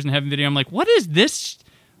saw the Tears in Heaven video, I'm like, what is this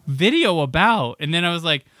video about? And then I was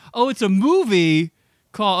like, oh, it's a movie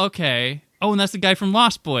called, okay. Oh, and that's the guy from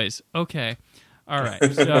Lost Boys. Okay. All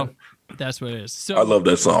right. So, that's what it is. So I love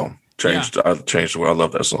that song. I changed the way I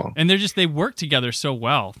love that song. And they work together so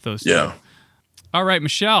well, those two. Yeah. All right,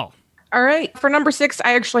 Michelle. All right. For number 6,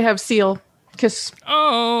 I actually have Seal. Because,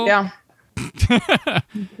 yeah.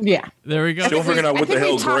 Yeah. There we go. Still figuring out what the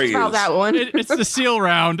hell gray is. About that one. It's the Seal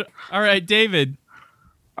round. All right, David.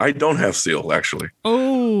 I don't have Seal, actually.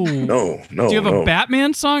 Oh. No. Do you have a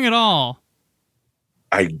Batman song at all?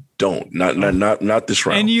 I don't. Not this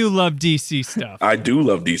round. And you love DC stuff. I do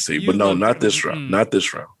love DC, but no, not this round. Not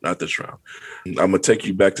this round. I'm going to take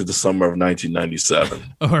you back to the summer of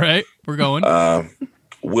 1997. All right. We're going.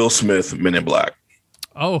 Will Smith, Men in Black.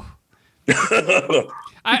 Oh.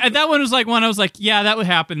 That one was like one I was like, yeah, that would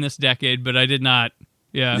happen this decade, but I did not.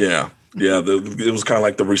 Yeah. Yeah. It was kind of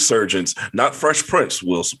like the resurgence, not Fresh Prince,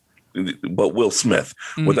 but Will Smith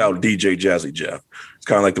without DJ Jazzy Jeff. It's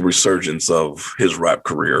kind of like the resurgence of his rap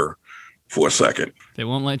career for a second. They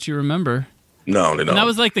won't let you remember. No, they don't. And that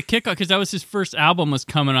was like the kickoff because that was his first album was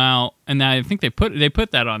coming out, and I think they put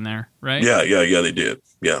that on there, right? Yeah, they did.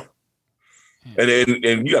 Yeah. And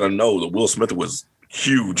you got to know that Will Smith was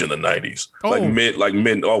huge in the 90s. Like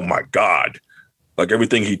men. Oh my God! Like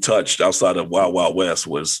everything he touched outside of Wild Wild West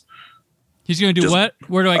was. He's going to do what?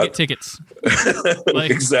 Where do I get tickets?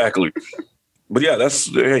 Exactly. But yeah,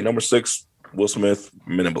 that's number 6. Will Smith,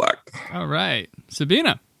 Men in Black. All right,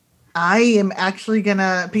 Sabina. I am actually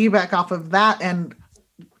gonna piggyback off of that and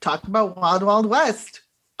talk about Wild Wild West.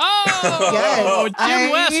 Oh, yes, Jim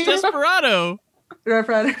West, Desperado.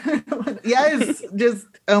 Yes, just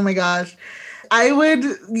oh my gosh. I would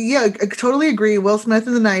totally agree. Will Smith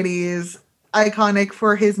in the 90s, iconic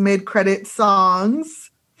for his mid-credit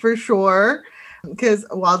songs for sure, because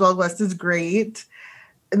Wild Wild West is great.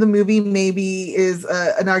 The movie maybe is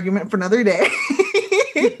an argument for another day.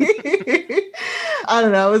 I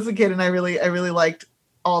don't know. I was a kid and I really liked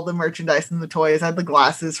all the merchandise and the toys. I had the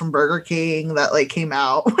glasses from Burger King that like came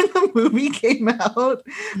out when the movie came out,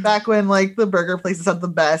 back when like the burger places had the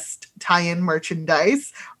best tie-in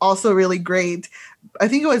merchandise. Also really great. I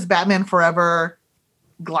think it was Batman Forever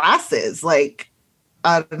glasses. Like,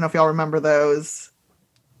 I don't know if y'all remember those.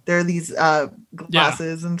 There are these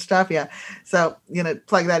glasses and stuff. Yeah. So,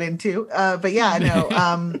 plug that in too. But yeah,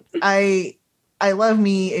 no, I love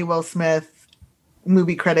me a Will Smith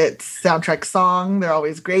movie credits soundtrack song. They're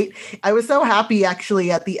always great. I was so happy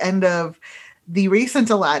actually at the end of the recent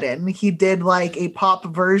Aladdin, he did like a pop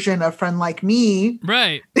version of Friend Like Me.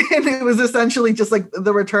 Right. And it was essentially just like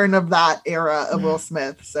the return of that era of Will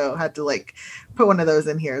Smith. So had to like put one of those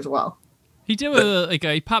in here as well. He did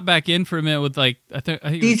he popped back in for a minute with like I think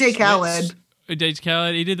DJ Khaled. DJ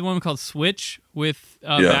Khaled. He did the one called Switch with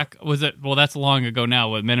back. Was it? Well, that's long ago now.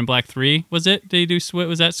 What, Men in Black 3? Was it? Did he do Switch?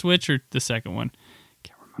 Was that Switch or the second one?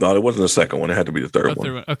 No, it wasn't the second one. It had to be the third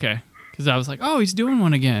one. Okay, because I was like, oh, he's doing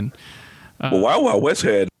one again. Well, Wild Wild West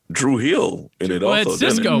had Drew Hill in it also.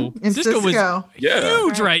 Cisco. Cisco was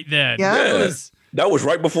huge right then. Yeah. That was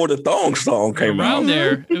right before the Thong song came out.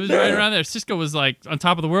 There. It was right around there. Cisco was like on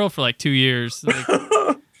top of the world for like 2 years.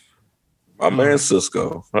 Like, my man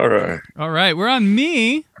Cisco. All right. We're on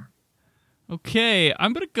me. Okay,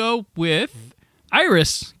 I'm going to go with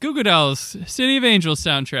Iris, Goo Goo Dolls, City of Angels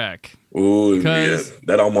soundtrack. Ooh, yeah.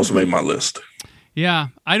 That almost made my list. Yeah,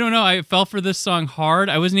 I don't know. I fell for this song hard.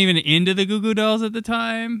 I wasn't even into the Goo Goo Dolls at the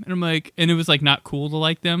time. And I'm like, and it was like not cool to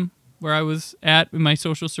like them where I was at in my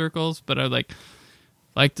social circles. But I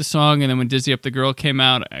liked the song. And then when Dizzy Up the Girl came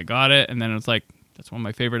out, I got it. And then it was like, that's one of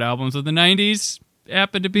my favorite albums of the 90s.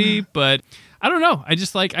 Happened to be. But I don't know. I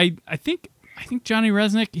just like, I think Johnny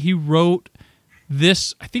Resnick, he wrote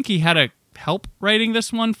this. I think he had a help writing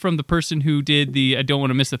this one from the person who did the I Don't Want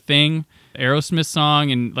to Miss a Thing Aerosmith song,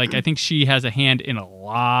 and like I think she has a hand in a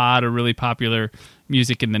lot of really popular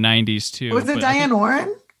music in the 90s too. Was it Diane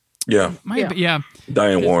Warren? Yeah.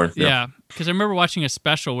 Diane Warren. Yeah. Because I remember watching a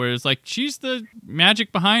special where it's like she's the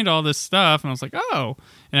magic behind all this stuff, and I was like, oh.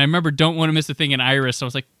 And I remember Don't Want to Miss a Thing and Iris. So I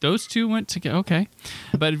was like, those two went together. Okay,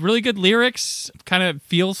 but really good lyrics. Kind of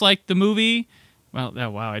feels like the movie. Well,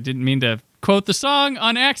 wow, I didn't mean to quote the song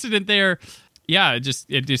on accident there. Yeah, it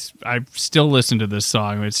just I still listen to this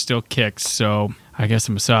song. It still kicks. So I guess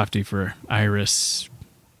I'm a softie for Iris.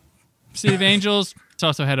 City of Angels. It's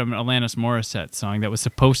also had an Alanis Morissette song that was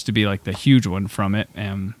supposed to be like the huge one from it.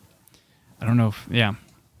 And I don't know if,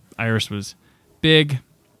 Iris was big.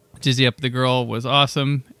 Dizzy Up the Girl was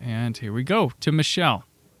awesome. And here we go to Michelle.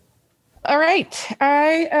 All right.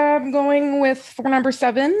 I am going with for number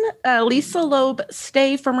 7, Lisa Loeb,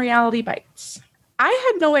 Stay from Reality Bites.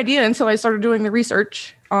 I had no idea until I started doing the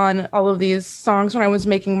research on all of these songs when I was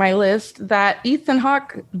making my list that Ethan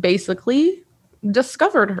Hawke basically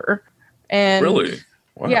discovered her. And really?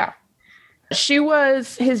 Wow. Yeah. She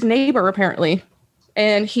was his neighbor, apparently.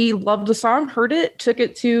 And he loved the song, heard it, took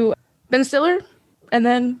it to Ben Stiller, and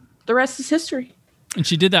then the rest is history. And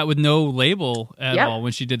she did that with no label at all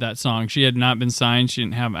when she did that song. She had not been signed. She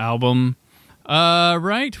didn't have an album.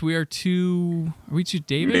 Right. Are we to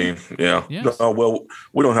David? Yeah. Yes. No, well,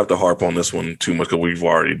 we don't have to harp on this one too much because we've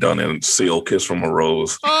already done it. Seal, Kiss from a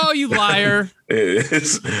Rose. Oh, you liar.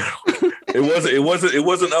 It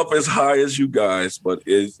wasn't up as high as you guys, but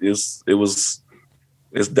it's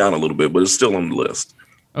down a little bit, but it's still on the list.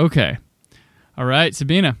 Okay. All right,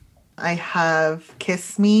 Sabina. I have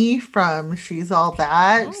Kiss Me from She's All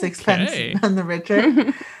That, okay. Sixpence None the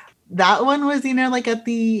Richer. That one was, like at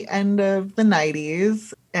the end of the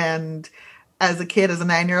 90s. And as a kid, as a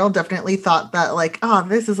 9-year-old, definitely thought that like, oh,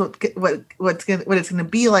 this is what it's going to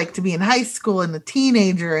be like to be in high school and a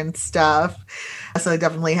teenager and stuff. So I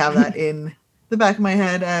definitely have that in the back of my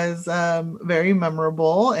head as very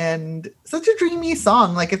memorable and such a dreamy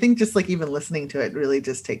song. Like, I think just like even listening to it really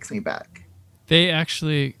just takes me back. They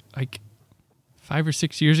actually, like 5 or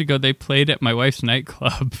 6 years ago, they played at my wife's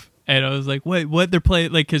nightclub. And I was like, wait, what? They're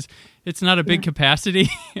playing, like, because it's not a big capacity.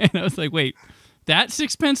 And I was like, wait, that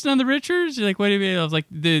Sixpence None the Richer? You're like, what do you mean? I was like,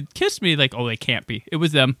 the Kiss Me. Like, oh, they can't be. It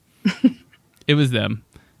was them. It was them.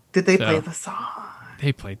 Did they play the song?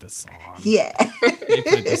 They played the song. Yeah. They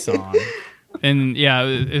played the song. And yeah,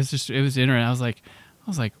 it was interesting. I was like,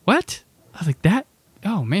 what? I was like, that?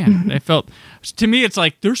 Oh, man. I felt, to me, it's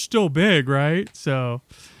like, they're still big, right? So,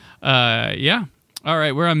 yeah. All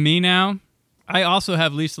right, we're on me now. I also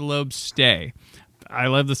have Lisa Loeb's Stay. I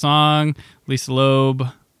love the song. Lisa Loeb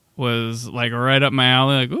was like right up my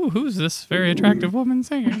alley. Like, ooh, who's this very attractive woman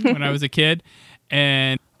singing? When I was a kid.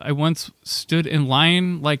 And I once stood in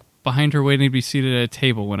line like behind her waiting to be seated at a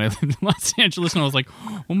table when I lived in Los Angeles. And I was like,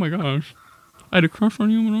 oh my gosh, I had a crush on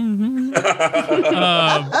you.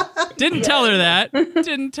 Didn't tell her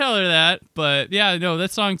that. But yeah, no,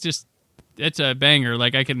 that song's just, it's a banger.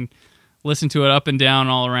 Like I can listen to it up and down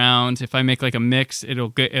all around. If I make like a mix, it'll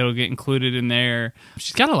get included in there.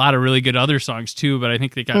 She's got a lot of really good other songs too, but I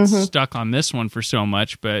think they got stuck on this one for so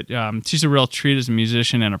much. But she's a real treat as a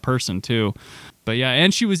musician and a person too. But yeah,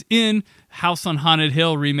 and she was in House on Haunted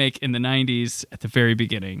Hill remake in the 90s at the very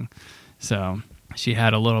beginning. So she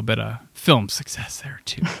had a little bit of film success there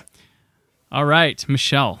too. All right,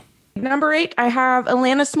 Michelle. Number 8, I have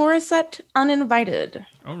Alanis Morissette, Uninvited.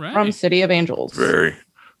 All right. From City of Angels. Very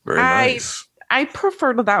nice. I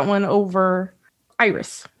preferred that one over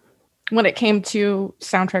Iris when it came to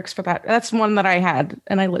soundtracks for that. That's one that I had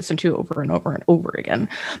and I listened to over and over and over again.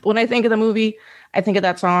 But when I think of the movie, I think of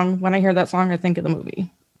that song. When I hear that song, I think of the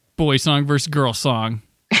movie. Boy song versus girl song.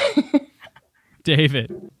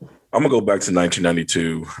 David. I'm going to go back to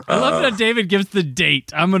 1992. I love that David gives the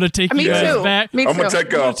date. I'm going to take you guys back. I'm going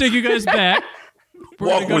to take you guys back.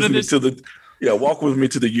 Walk with me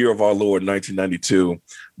to the year of our Lord, 1992.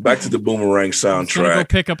 Back to the Boomerang soundtrack. I'm going to go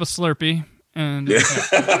pick up a Slurpee. And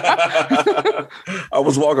I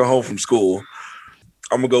was walking home from school.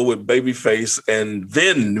 I'm going to go with Babyface and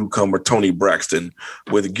then newcomer Tony Braxton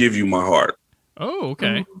with Give You My Heart. Oh,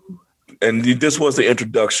 okay. And this was the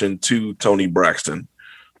introduction to Tony Braxton,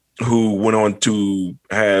 who went on to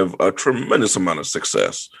have a tremendous amount of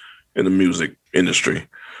success in the music industry.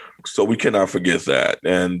 So we cannot forget that.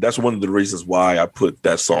 And that's one of the reasons why I put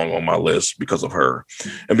that song on my list, because of her.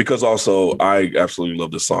 And because also I absolutely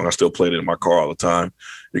love this song. I still play it in my car all the time.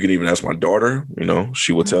 You can even ask my daughter,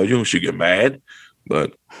 she will tell you. She'll get mad,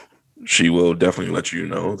 but she will definitely let you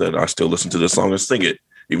know that I still listen to this song and sing it,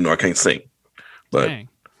 even though I can't sing. But Dang.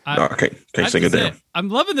 no, I can't sing it down. I'm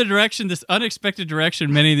loving the direction, this unexpected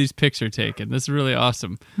direction many of these picks are taking. This is really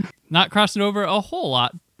awesome. Not crossing over a whole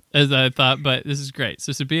lot, as I thought, but this is great.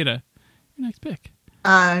 So Sabina, your next pick.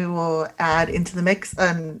 I will add into the mix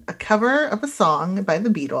a cover of a song by the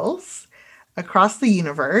Beatles, Across the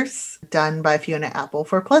Universe, done by Fiona Apple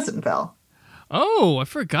for Pleasantville. Oh, I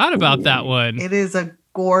forgot about that one. It is a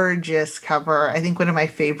gorgeous cover. I think one of my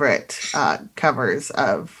favorite covers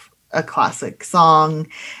of a classic song.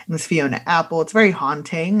 And it's Fiona Apple. It's very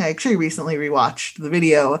haunting. I actually recently rewatched the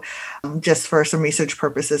video just for some research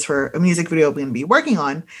purposes for a music video I'm going to be working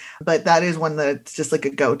on. But that is one that's just like a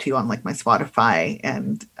go-to on like my Spotify,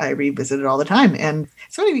 and I revisit it all the time. And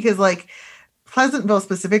it's funny because like Pleasantville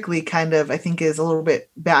specifically kind of, I think, is a little bit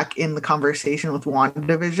back in the conversation with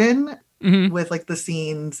WandaVision. Mm-hmm. With like the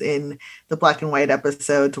scenes in the black and white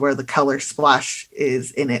episodes where the color splash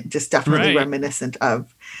is in it, just definitely reminiscent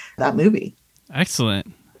of that movie.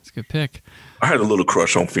 Excellent. That's a good pick. I had a little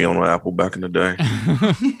crush on Fiona Apple back in the day.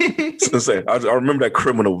 I remember that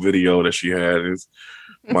criminal video that she had.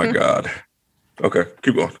 My God. Okay,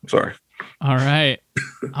 keep going. Sorry. All right.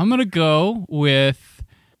 I'm going to go with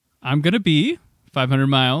I'm Gonna Be 500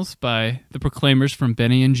 Miles by the Proclaimers from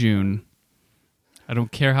Benny and June. I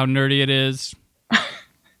don't care how nerdy it is. I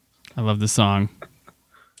love the song.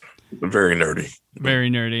 Very nerdy. Very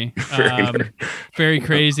nerdy. Very nerdy. Very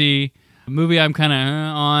crazy. Movie I'm kind of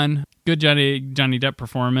on. Good Johnny Depp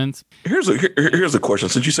performance. Here's a question.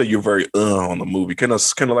 Since you say you're very on the movie, can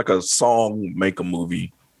like a song make a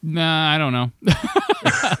movie? Nah, I don't know.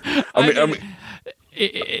 I mean,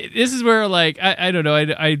 this is where like I don't know.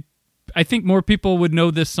 I think more people would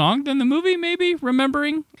know this song than the movie. Maybe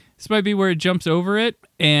remembering. This might be where it jumps over it,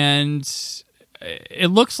 and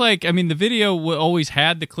it looks like, I mean, the video always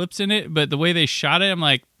had the clips in it, but the way they shot it, I'm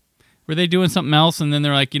like, were they doing something else? And then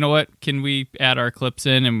they're like, you know what, can we add our clips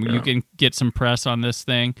in and you can get some press on this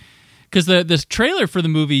thing? Because the trailer for the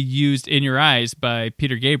movie used In Your Eyes by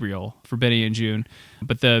Peter Gabriel for Benny and June,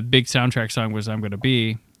 but the big soundtrack song was I'm Gonna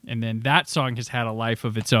Be. And then that song has had a life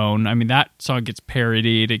of its own. I mean, that song gets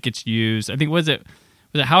parodied, it gets used. I think, was it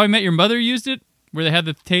How I Met Your Mother used it? Where they had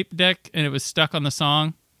the tape deck and it was stuck on the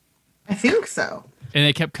song? I think so. And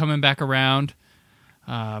they kept coming back around.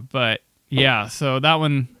 But yeah, so that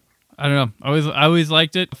one, I don't know. I always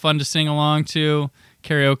liked it. Fun to sing along to,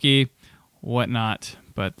 karaoke, whatnot.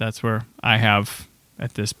 But that's where I have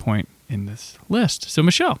at this point in this list. So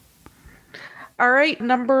Michelle. All right,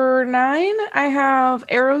 number 9, I have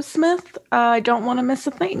Aerosmith, I Don't Want to Miss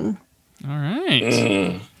a Thing. All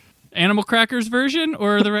right. Animal Crackers version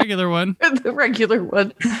or the regular one? The regular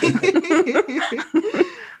one. I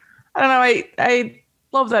don't know. I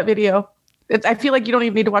love that video. I feel like you don't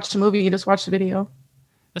even need to watch the movie. You just watch the video.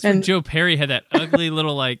 That's when Joe Perry had that ugly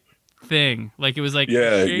little like thing. Like it was like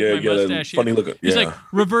my mustache. Funny looking. He's like,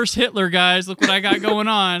 reverse Hitler, guys. Look what I got going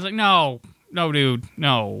on. It's like, no, dude,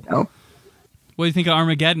 no. What do you think of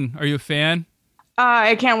Armageddon? Are you a fan?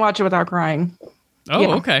 I can't watch it without crying. Oh,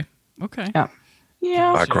 Yeah. okay.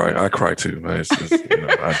 Yeah. I cry too, man. It's just,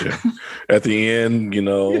 I do. At the end,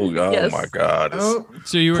 oh Yes. my God.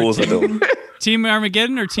 So you were Pulls it team, up. team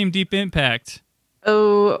Armageddon or Team Deep Impact?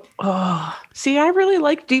 Oh. See, I really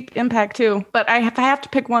like Deep Impact too, but if I have to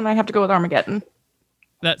pick one, I have to go with Armageddon.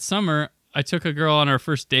 That summer, I took a girl on our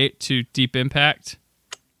first date to Deep Impact,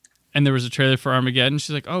 and there was a trailer for Armageddon.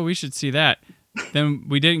 She's like, "Oh, we should see that." Then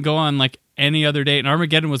we didn't go on like any other date, and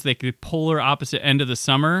Armageddon was like the polar opposite end of the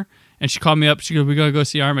summer. And she called me up. She goes, "We gotta go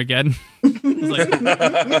see Armageddon." I was like,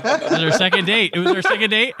 it was our second date. It was our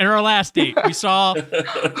second date and our last date. We saw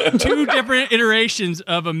 2 different iterations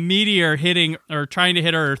of a meteor hitting or trying to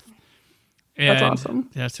hit Earth. And That's awesome.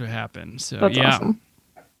 That's what happened. So That's awesome.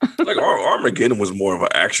 Like Armageddon was more of an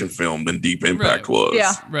action film than Deep Impact was.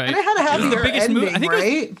 Yeah. Right. And it had a happier the biggest ending, movie. I think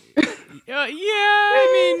right?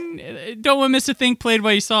 I mean, Don't Want to Miss a Thing played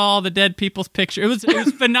while you saw all the dead people's picture. It was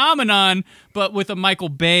phenomenon, but with a Michael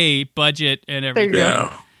Bay budget and everything.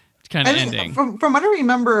 Yeah. Kind of ending. From what I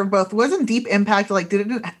remember of both, wasn't Deep Impact like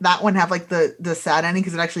didn't that one have like the sad ending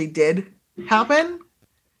because it actually did happen?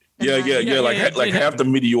 Yeah. Like half the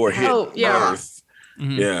meteor hit Earth.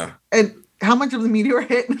 Mm-hmm. Yeah. And how much of the meteor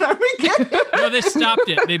hit in Armageddon? No, they stopped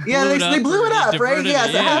it. They blew it up. They blew it up, right? Yeah,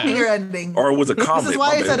 it's a yeah. happier ending. Or it was a comet. This is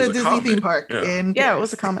why it's at a Disney comet. theme park. Yeah. Yeah, it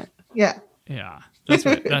was a comment. Yeah. Yeah, that's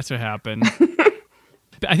what happened.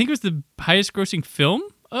 I think it was the highest grossing film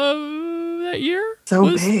of that year. So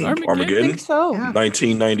was big. I Armageddon. think so. Yeah.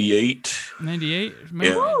 1998. 98.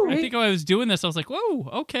 Yeah. I think when I was doing this, I was like, "Whoa,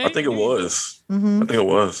 okay." I think it was. Mm-hmm. I think it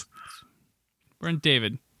was. We're in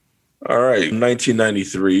David. All right.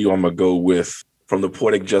 1993, I'm going to go with, from the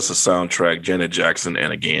Poetic Justice soundtrack, Janet Jackson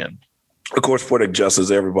and Again. Of course, Poetic Justice,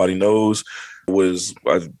 everybody knows, was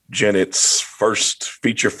Janet's first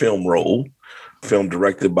feature film role. Film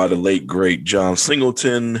directed by the late, great John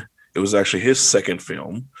Singleton. It was actually his second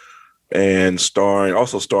film. And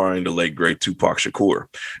also starring the late, great Tupac Shakur.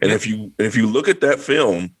 And if you look at that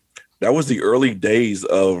film, that was the early days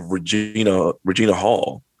of Regina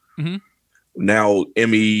Hall. Mm-hmm. Now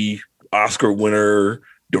Emmy, Oscar winner,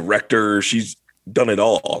 director. She's done it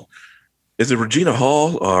all. Is it Regina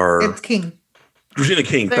Hall or It's King? Regina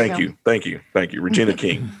King? There Thank you you, Regina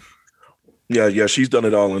King. Yeah, she's done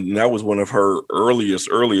it all, and that was one of her earliest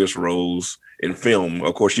roles in film.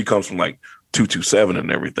 Of course, she comes from like 227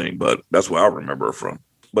 and everything, but that's where I remember her from.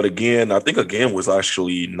 But Again, I think Again was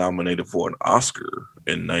actually nominated for an Oscar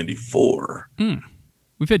in '94.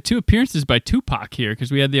 We've had 2 appearances by Tupac here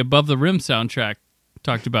because we had the Above the Rim soundtrack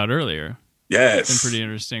talked about earlier. Yes, It's been pretty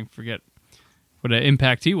interesting. Forget what an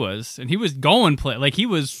impact he was, and he was going he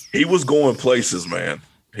was going places, man.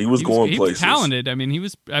 He was going places. He was talented. I mean, he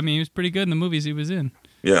was pretty good in the movies he was in.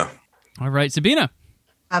 Yeah. All right, Sabina.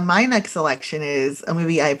 My next selection is a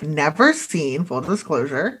movie I've never seen, full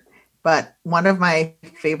disclosure, but one of my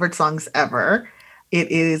favorite songs ever. It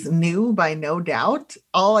is New by No Doubt.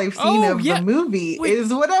 All I've seen the movie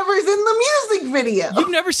is whatever's in the music video.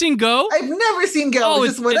 You've never seen Go? I've never seen Go.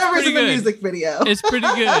 It's just whatever's in the music video. It's pretty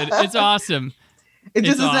good. It's awesome. It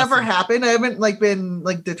just has awesome. never happened. I haven't been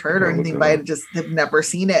deterred or anything by it. I just have never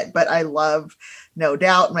seen it. But I love No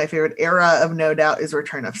Doubt. My favorite era of No Doubt is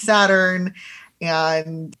Return of Saturn.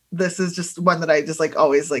 And this is just one that I just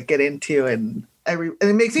always get into, and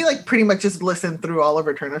it makes me pretty much just listen through all of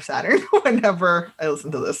Return of Saturn whenever I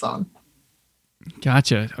listen to this song.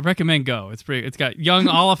 Gotcha. I recommend Go. It's got young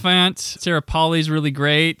Oliphant. Sarah Pauli's really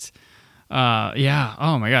great. Yeah.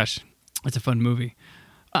 Oh my gosh, it's a fun movie.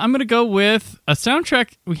 I'm gonna go with a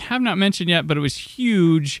soundtrack we have not mentioned yet, but it was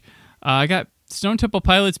huge. I got Stone Temple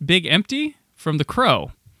Pilots' "Big Empty" from The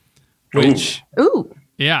Crow, which Ooh.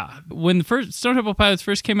 yeah, when the first Stone Temple Pilots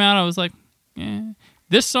first came out, I was like,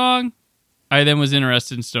 this song. I then was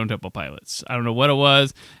interested in Stone Temple Pilots. I don't know what it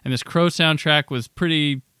was, and this Crow soundtrack was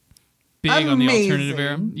pretty big on the alternative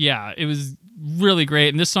era. Yeah, it was really great,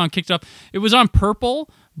 and this song kicked off. It was on Purple,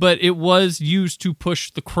 but it was used to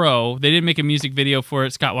push The Crow. They didn't make a music video for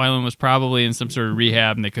it. Scott Weiland was probably in some sort of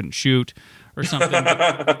rehab, and they couldn't shoot or something.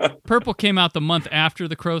 Purple came out the month after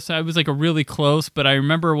The Crow, so it was a really close, but I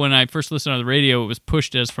remember when I first listened on the radio, it was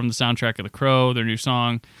pushed as from the soundtrack of The Crow, their new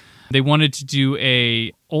song. They wanted to do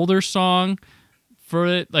a older song for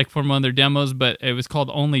it, from one of their demos, but it was called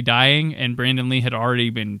Only Dying, and Brandon Lee had already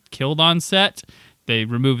been killed on set. They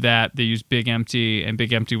removed that. They used Big Empty, and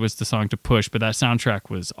Big Empty was the song to push, but that soundtrack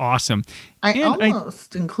was awesome. I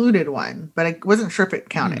almost included one, but I wasn't sure if it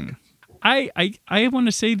counted. I want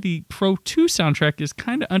to say the Pro 2 soundtrack is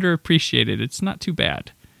kind of underappreciated. It's not too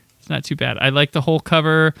bad. It's not too bad. I like the whole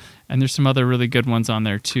cover, and there's some other really good ones on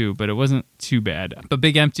there too, but it wasn't too bad. But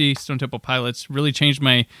Big Empty, Stone Temple Pilots really changed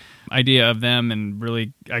my idea of them, and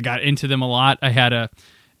really I got into them a lot. I had a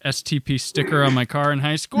STP sticker on my car in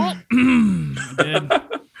high school. I did.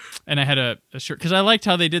 And I had a shirt because I liked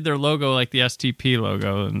how they did their logo, like the STP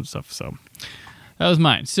logo and stuff. So that was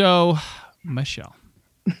mine. So, Michelle.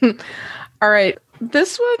 All right.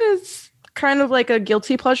 This one is kind of like a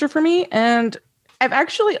guilty pleasure for me. And I've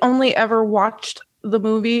actually only ever watched the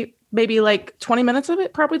movie, maybe like 20 minutes of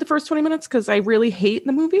it, probably the first 20 minutes, because I really hate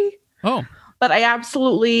the movie. Oh. But I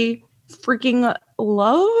absolutely freaking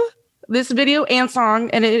love this video and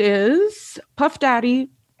song. And it is Puff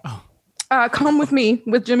Daddy. Come With Me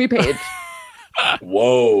with Jimmy Page.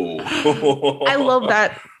 Whoa. I love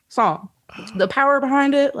that song. The power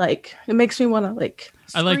behind it, like, it makes me want to, like,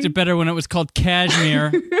 I liked it better when it was called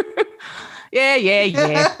Cashmere. Yeah.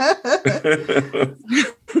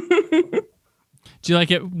 Do you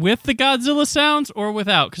like it with the Godzilla sounds or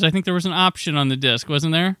without? Because I think there was an option on the disc,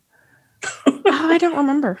 wasn't there? I don't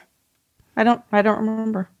remember. I don't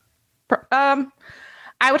remember.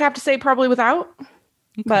 I would have to say probably without,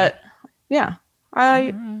 but yeah,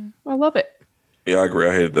 I love it. Yeah, I agree.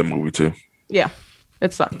 I hated that movie too. Yeah,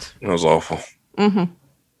 it sucked. It was awful. Mm-hmm.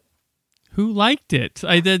 Who liked it?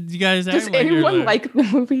 I did. You guys. Does anyone like the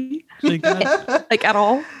movie? Like at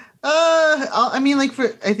all? I mean, like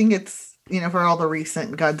I think it's, for all the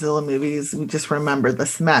recent Godzilla movies, we just remember the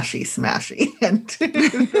smashy, and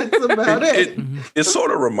that's about it. It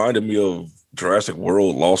sort of reminded me of Jurassic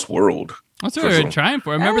World, Lost World. That's what we were trying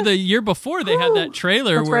for. I remember the year before they had that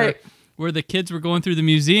trailer where the kids were going through the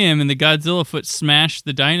museum and the Godzilla foot smashed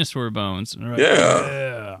the dinosaur bones. Right?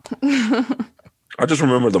 Yeah. I just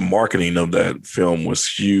remember the marketing of that film was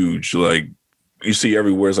huge. Like, you see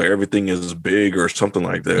everywhere, it's like everything is big or something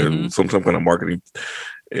like that. Mm-hmm. Some kind of marketing.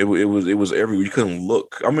 It was everywhere. You couldn't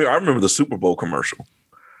look. I mean, I remember the Super Bowl commercial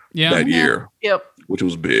that year. Yep. Which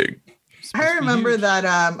was big. I remember that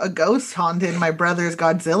a ghost haunted my brother's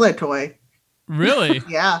Godzilla toy. Really?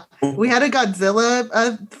 Yeah. We had a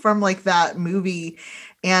Godzilla from like that movie,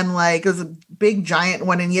 and like it was a big giant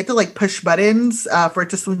one, and you had to like push buttons for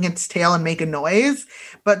it to swing its tail and make a noise.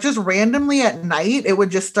 But just randomly at night, it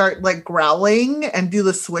would just start like growling and do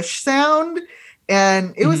the swish sound,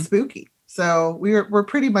 and it was spooky. So we're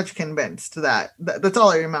pretty much convinced that that's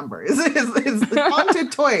all I remember is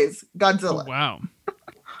haunted toys, Godzilla.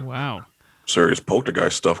 Oh, wow. Serious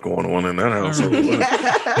poltergeist stuff going on in that house.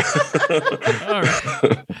 All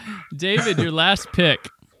right. David, your last pick.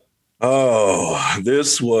 Oh,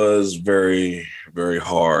 this was very, very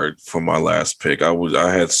hard for my last pick. I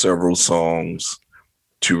had several songs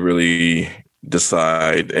to really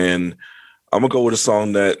decide, and I'm gonna go with a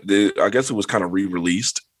song that I guess it was kind of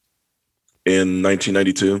re-released in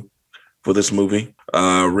 1992 for this movie.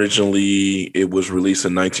 Originally, it was released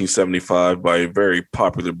in 1975 by a very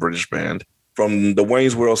popular British band. From the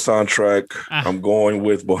Wayne's World soundtrack, I'm going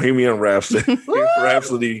with Bohemian Rhapsody.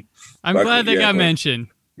 I'm glad they got mentioned.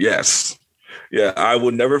 Yes. Yeah, I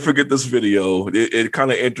will never forget this video. It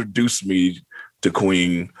kind of introduced me to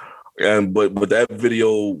Queen. But that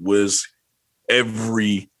video was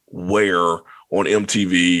everywhere on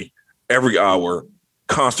MTV, every hour,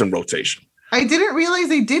 constant rotation. I didn't realize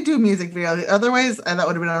they did do a music video. Otherwise, that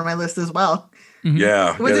would have been on my list as well. Mm-hmm.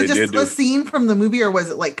 Yeah. Was it just a scene from the movie, or was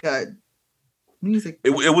it like a music? It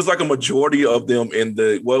was like a majority of them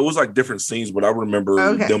it was like different scenes, but I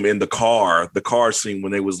remember them in the car scene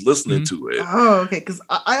when they was listening to it. Oh, okay. Because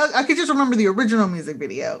I could just remember the original music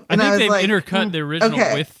video. I think they've intercut the original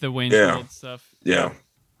with the Wayne's World stuff. Yeah.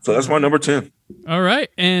 So that's my number 10. All right.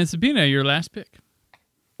 And Sabina, your last pick.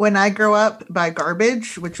 When I Grow Up by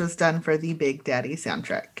Garbage, which was done for the Big Daddy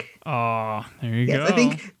soundtrack. Oh, there you go. I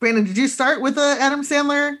think, Brandon, did you start with Adam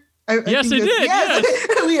Sandler? Yes, I did. Yes.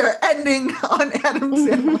 We are ending on Adam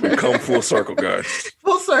Sandler. Come full circle, guys.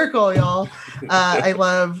 Full circle, y'all. I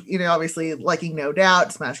love, obviously liking No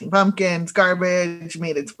Doubt, Smashing Pumpkins, Garbage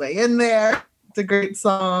made its way in there. It's a great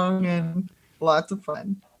song and lots of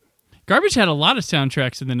fun. Garbage had a lot of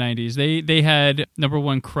soundtracks in the 90s. They had number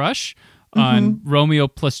one Crush on Romeo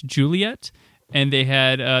plus Juliet, and they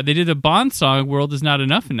did a Bond song, World Is Not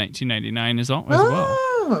Enough, in 1999 as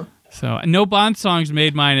well. So no Bond songs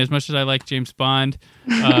made mine, as much as I like James Bond.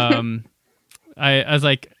 I was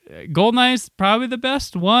like, Goldeneye's probably the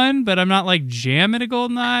best one, but I'm not like jamming to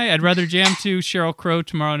Goldeneye. I'd rather jam to Sheryl Crow,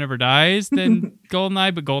 Tomorrow Never Dies than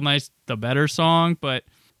Goldeneye, but Goldeneye's the better song.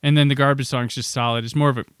 And then the Garbage song's just solid. It's more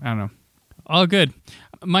of I don't know. All good.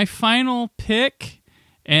 My final pick,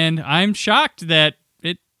 and I'm shocked that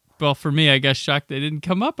it well, for me, I guess shocked they didn't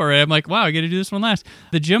come up already. I'm like, wow, I got to do this one last.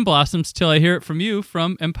 The Jim Blossoms, Till I Hear It From You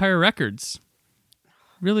from Empire Records.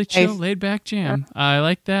 Really chill, laid back jam. I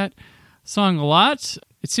like that song a lot.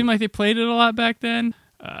 It seemed like they played it a lot back then.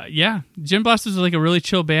 Yeah, Jim Blossoms is like a really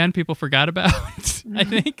chill band people forgot about. I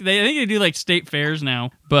think they do like state fairs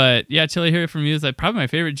now. But yeah, Till I Hear It From You is like probably my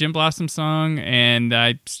favorite Jim Blossom song, and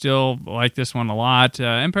I still like this one a lot.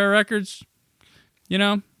 Empire Records, you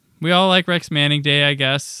know, we all like Rex Manning Day, I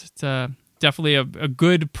guess. It's definitely a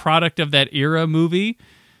good product of that era movie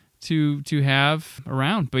to have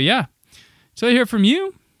around. But yeah, Till I Hear It From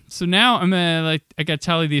You. So now I got to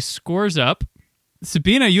tally these scores up.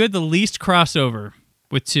 Sabina, you had the least crossover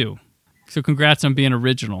with 2. So congrats on being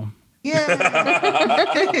original. Yeah.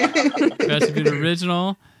 Congrats on being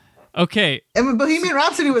original. Okay. And Bohemian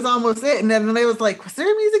Rhapsody was almost it. And then I was like, was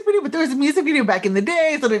there a music video? But there was a music video back in the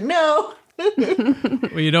day, so I didn't know.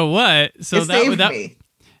 Well, you know what? So it saved me.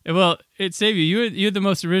 Well, it saved you. You had the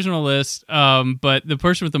most original list, but the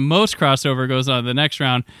person with the most crossover goes on to the next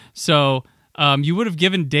round. So you would have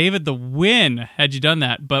given David the win had you done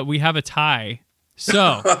that, but we have a tie.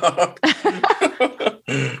 So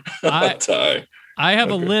I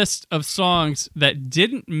have a list of songs that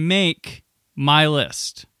didn't make my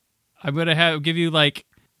list. I'm going to give you like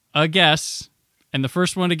a guess, and the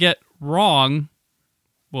first one to get wrong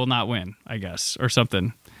will not win, I guess, or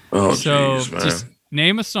something. Oh, so geez, man. just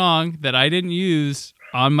name a song that I didn't use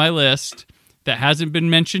on my list that hasn't been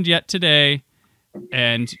mentioned yet today,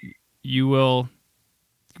 and you will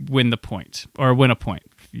win the point, or win a point.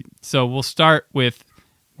 So we'll start with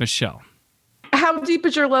Michelle. How Deep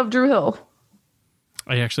Is Your Love, Drew Hill?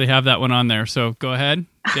 I actually have that one on there, so go ahead,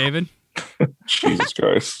 David. Jesus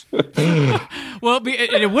Christ. Well,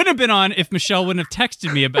 it wouldn't have been on if Michelle wouldn't have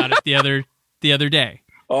texted me about it the other day.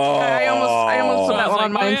 Oh, I almost put that one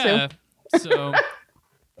on mine too. So,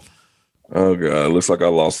 oh God, looks like I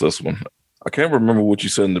lost this one. I can't remember what you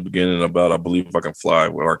said in the beginning about I Believe I Can Fly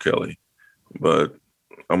with R. Kelly, but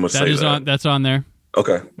I'm gonna say that. That's on there.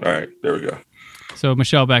 Okay, all right, there we go. So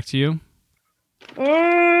Michelle, back to you.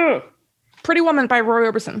 Pretty Woman by Roy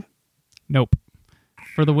Orbison. Nope.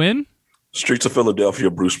 For the win? Streets of Philadelphia,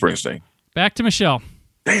 Bruce Springsteen. Back to Michelle.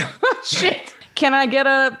 Damn. Shit. Can I Get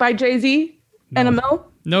a by Jay-Z and a Mill?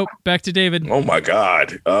 Nope. Back to David. Oh my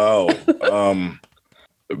God. Oh,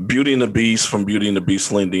 Beauty and the Beast from Beauty and the Beast,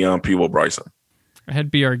 Celine Dion, Peebo Bryson. I had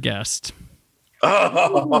Be Our Guest.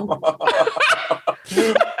 Oh.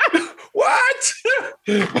 What?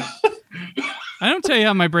 I don't tell you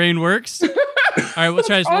how my brain works. All right, we'll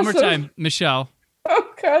try this one more time. Michelle.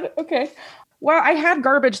 Oh, God. Okay. Well, I had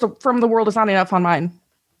Garbage from The World Is Not Enough on mine,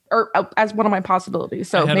 or as one of my possibilities.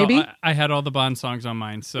 So maybe I had all the Bond songs on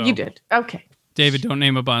mine. So you did. Okay. David, don't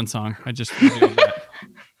name a Bond song. I just revealed that.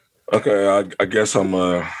 Okay, I guess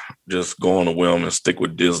I'm just go on a whim and stick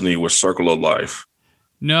with Disney with Circle of Life.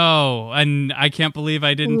 No, and I can't believe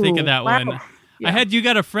I didn't think of that one. Yeah. I had You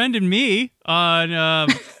Got a Friend in Me on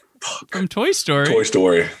from Toy Story. Toy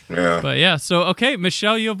Story, yeah. But yeah, so okay,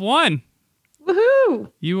 Michelle, you have won.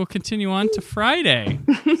 Woohoo! You will continue on to Friday.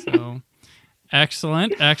 So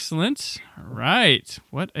excellent. All right.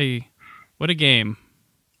 What a game.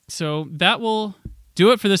 So that will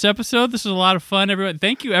do it for this episode. This was a lot of fun, everyone.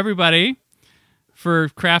 Thank you, everybody, for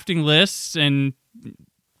crafting lists and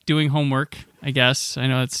doing homework, I guess. I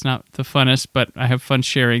know it's not the funnest, but I have fun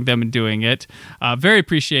sharing them and doing it. Very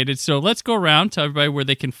appreciated. So let's go around, tell everybody where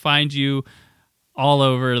they can find you all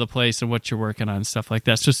over the place and what you're working on and stuff like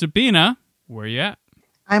that. So Sabina, where are you at?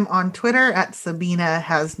 I'm on Twitter at Sabina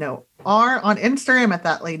Has No R, on Instagram at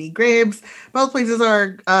That Lady Graves. Both places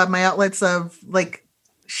are my outlets of like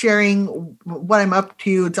sharing what I'm up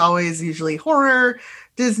to. It's always usually horror,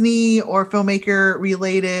 Disney, or filmmaker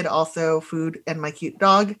related. Also food and my cute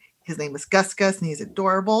dog. His name is Gus Gus, and he's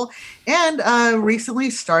adorable. And recently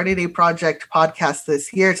started a project podcast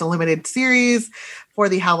this year. It's a limited series for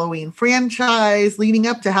the Halloween franchise. Leading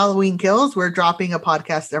up to Halloween Kills, we're dropping a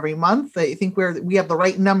podcast every month. I think we have the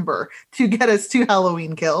right number to get us to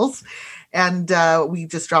Halloween Kills. And we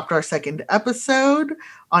just dropped our second episode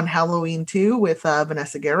on Halloween 2 with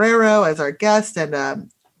Vanessa Guerrero as our guest.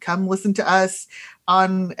 And come listen to us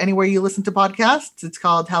on anywhere you listen to podcasts. It's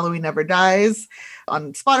called Halloween Never Dies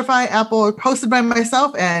on Spotify, Apple, hosted by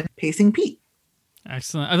myself and Pacing Pete.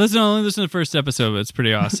 Excellent. I only listened to the first episode, but it's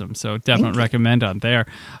pretty awesome. So definitely recommend on there.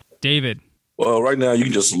 David. Well, right now you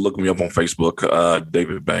can just look me up on Facebook,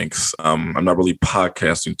 David Banks. I'm not really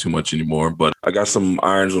podcasting too much anymore, but I got some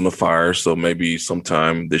irons on the fire. So maybe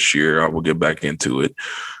sometime this year I will get back into it.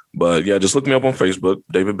 But yeah, just look me up on Facebook,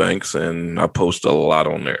 David Banks, and I post a lot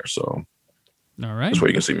on there. So all right, that's where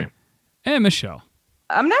you can see me. And Michelle.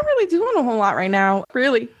 I'm not really doing a whole lot right now,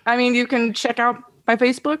 really. I mean, you can check out my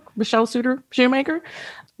Facebook, Michelle Suter-Shoemaker.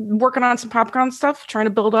 Working on some PopCon stuff, trying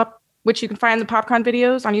to build up, which you can find the PopCon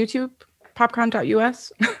videos on YouTube,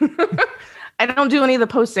 popcon.us. I don't do any of the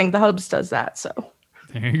posting. The Hubs does that, so.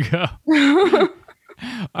 There you go.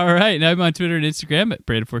 All right. And I'm on Twitter and Instagram at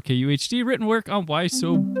Brandon4KUHD. Written work on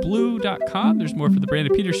whysoblue.com. There's more for the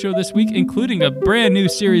Brandon Peters Show this week, including a brand new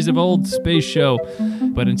series of Old Space Show.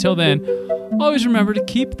 But until then, always remember to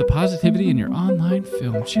keep the positivity in your online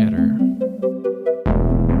film chatter.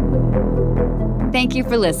 Thank you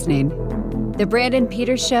for listening. The Brandon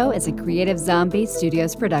Peters Show is a Creative Zombie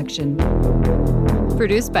Studios production.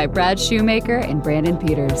 Produced by Brad Shoemaker and Brandon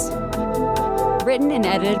Peters. Written and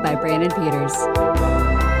edited by Brandon Peters.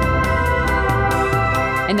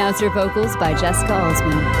 Announcer vocals by Jessica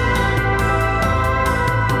Alsman.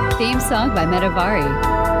 Theme song by Metavari.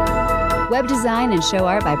 Web design and show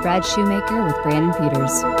art by Brad Shoemaker with Brandon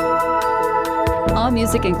Peters. All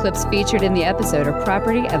music and clips featured in the episode are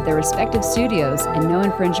property of their respective studios, and no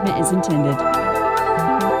infringement is intended.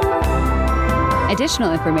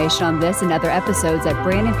 Additional information on this and other episodes at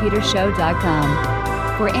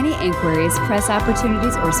BrandonPetersShow.com. For any inquiries, press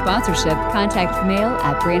opportunities, or sponsorship, contact mail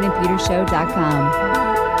at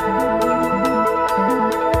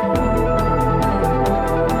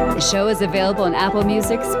BrandonPetersShow.com. The show is available on Apple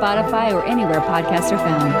Music, Spotify, or anywhere podcasts are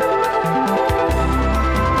found.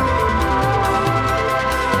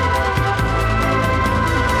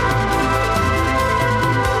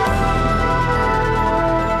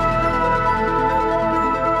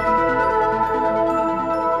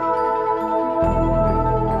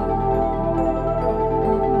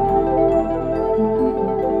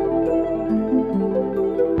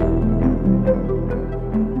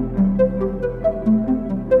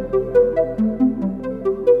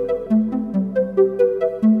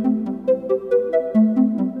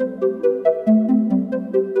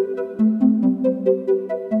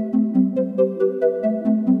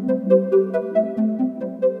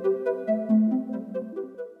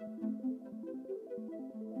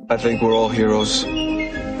 I think we're all heroes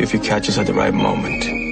if you catch us at the right moment.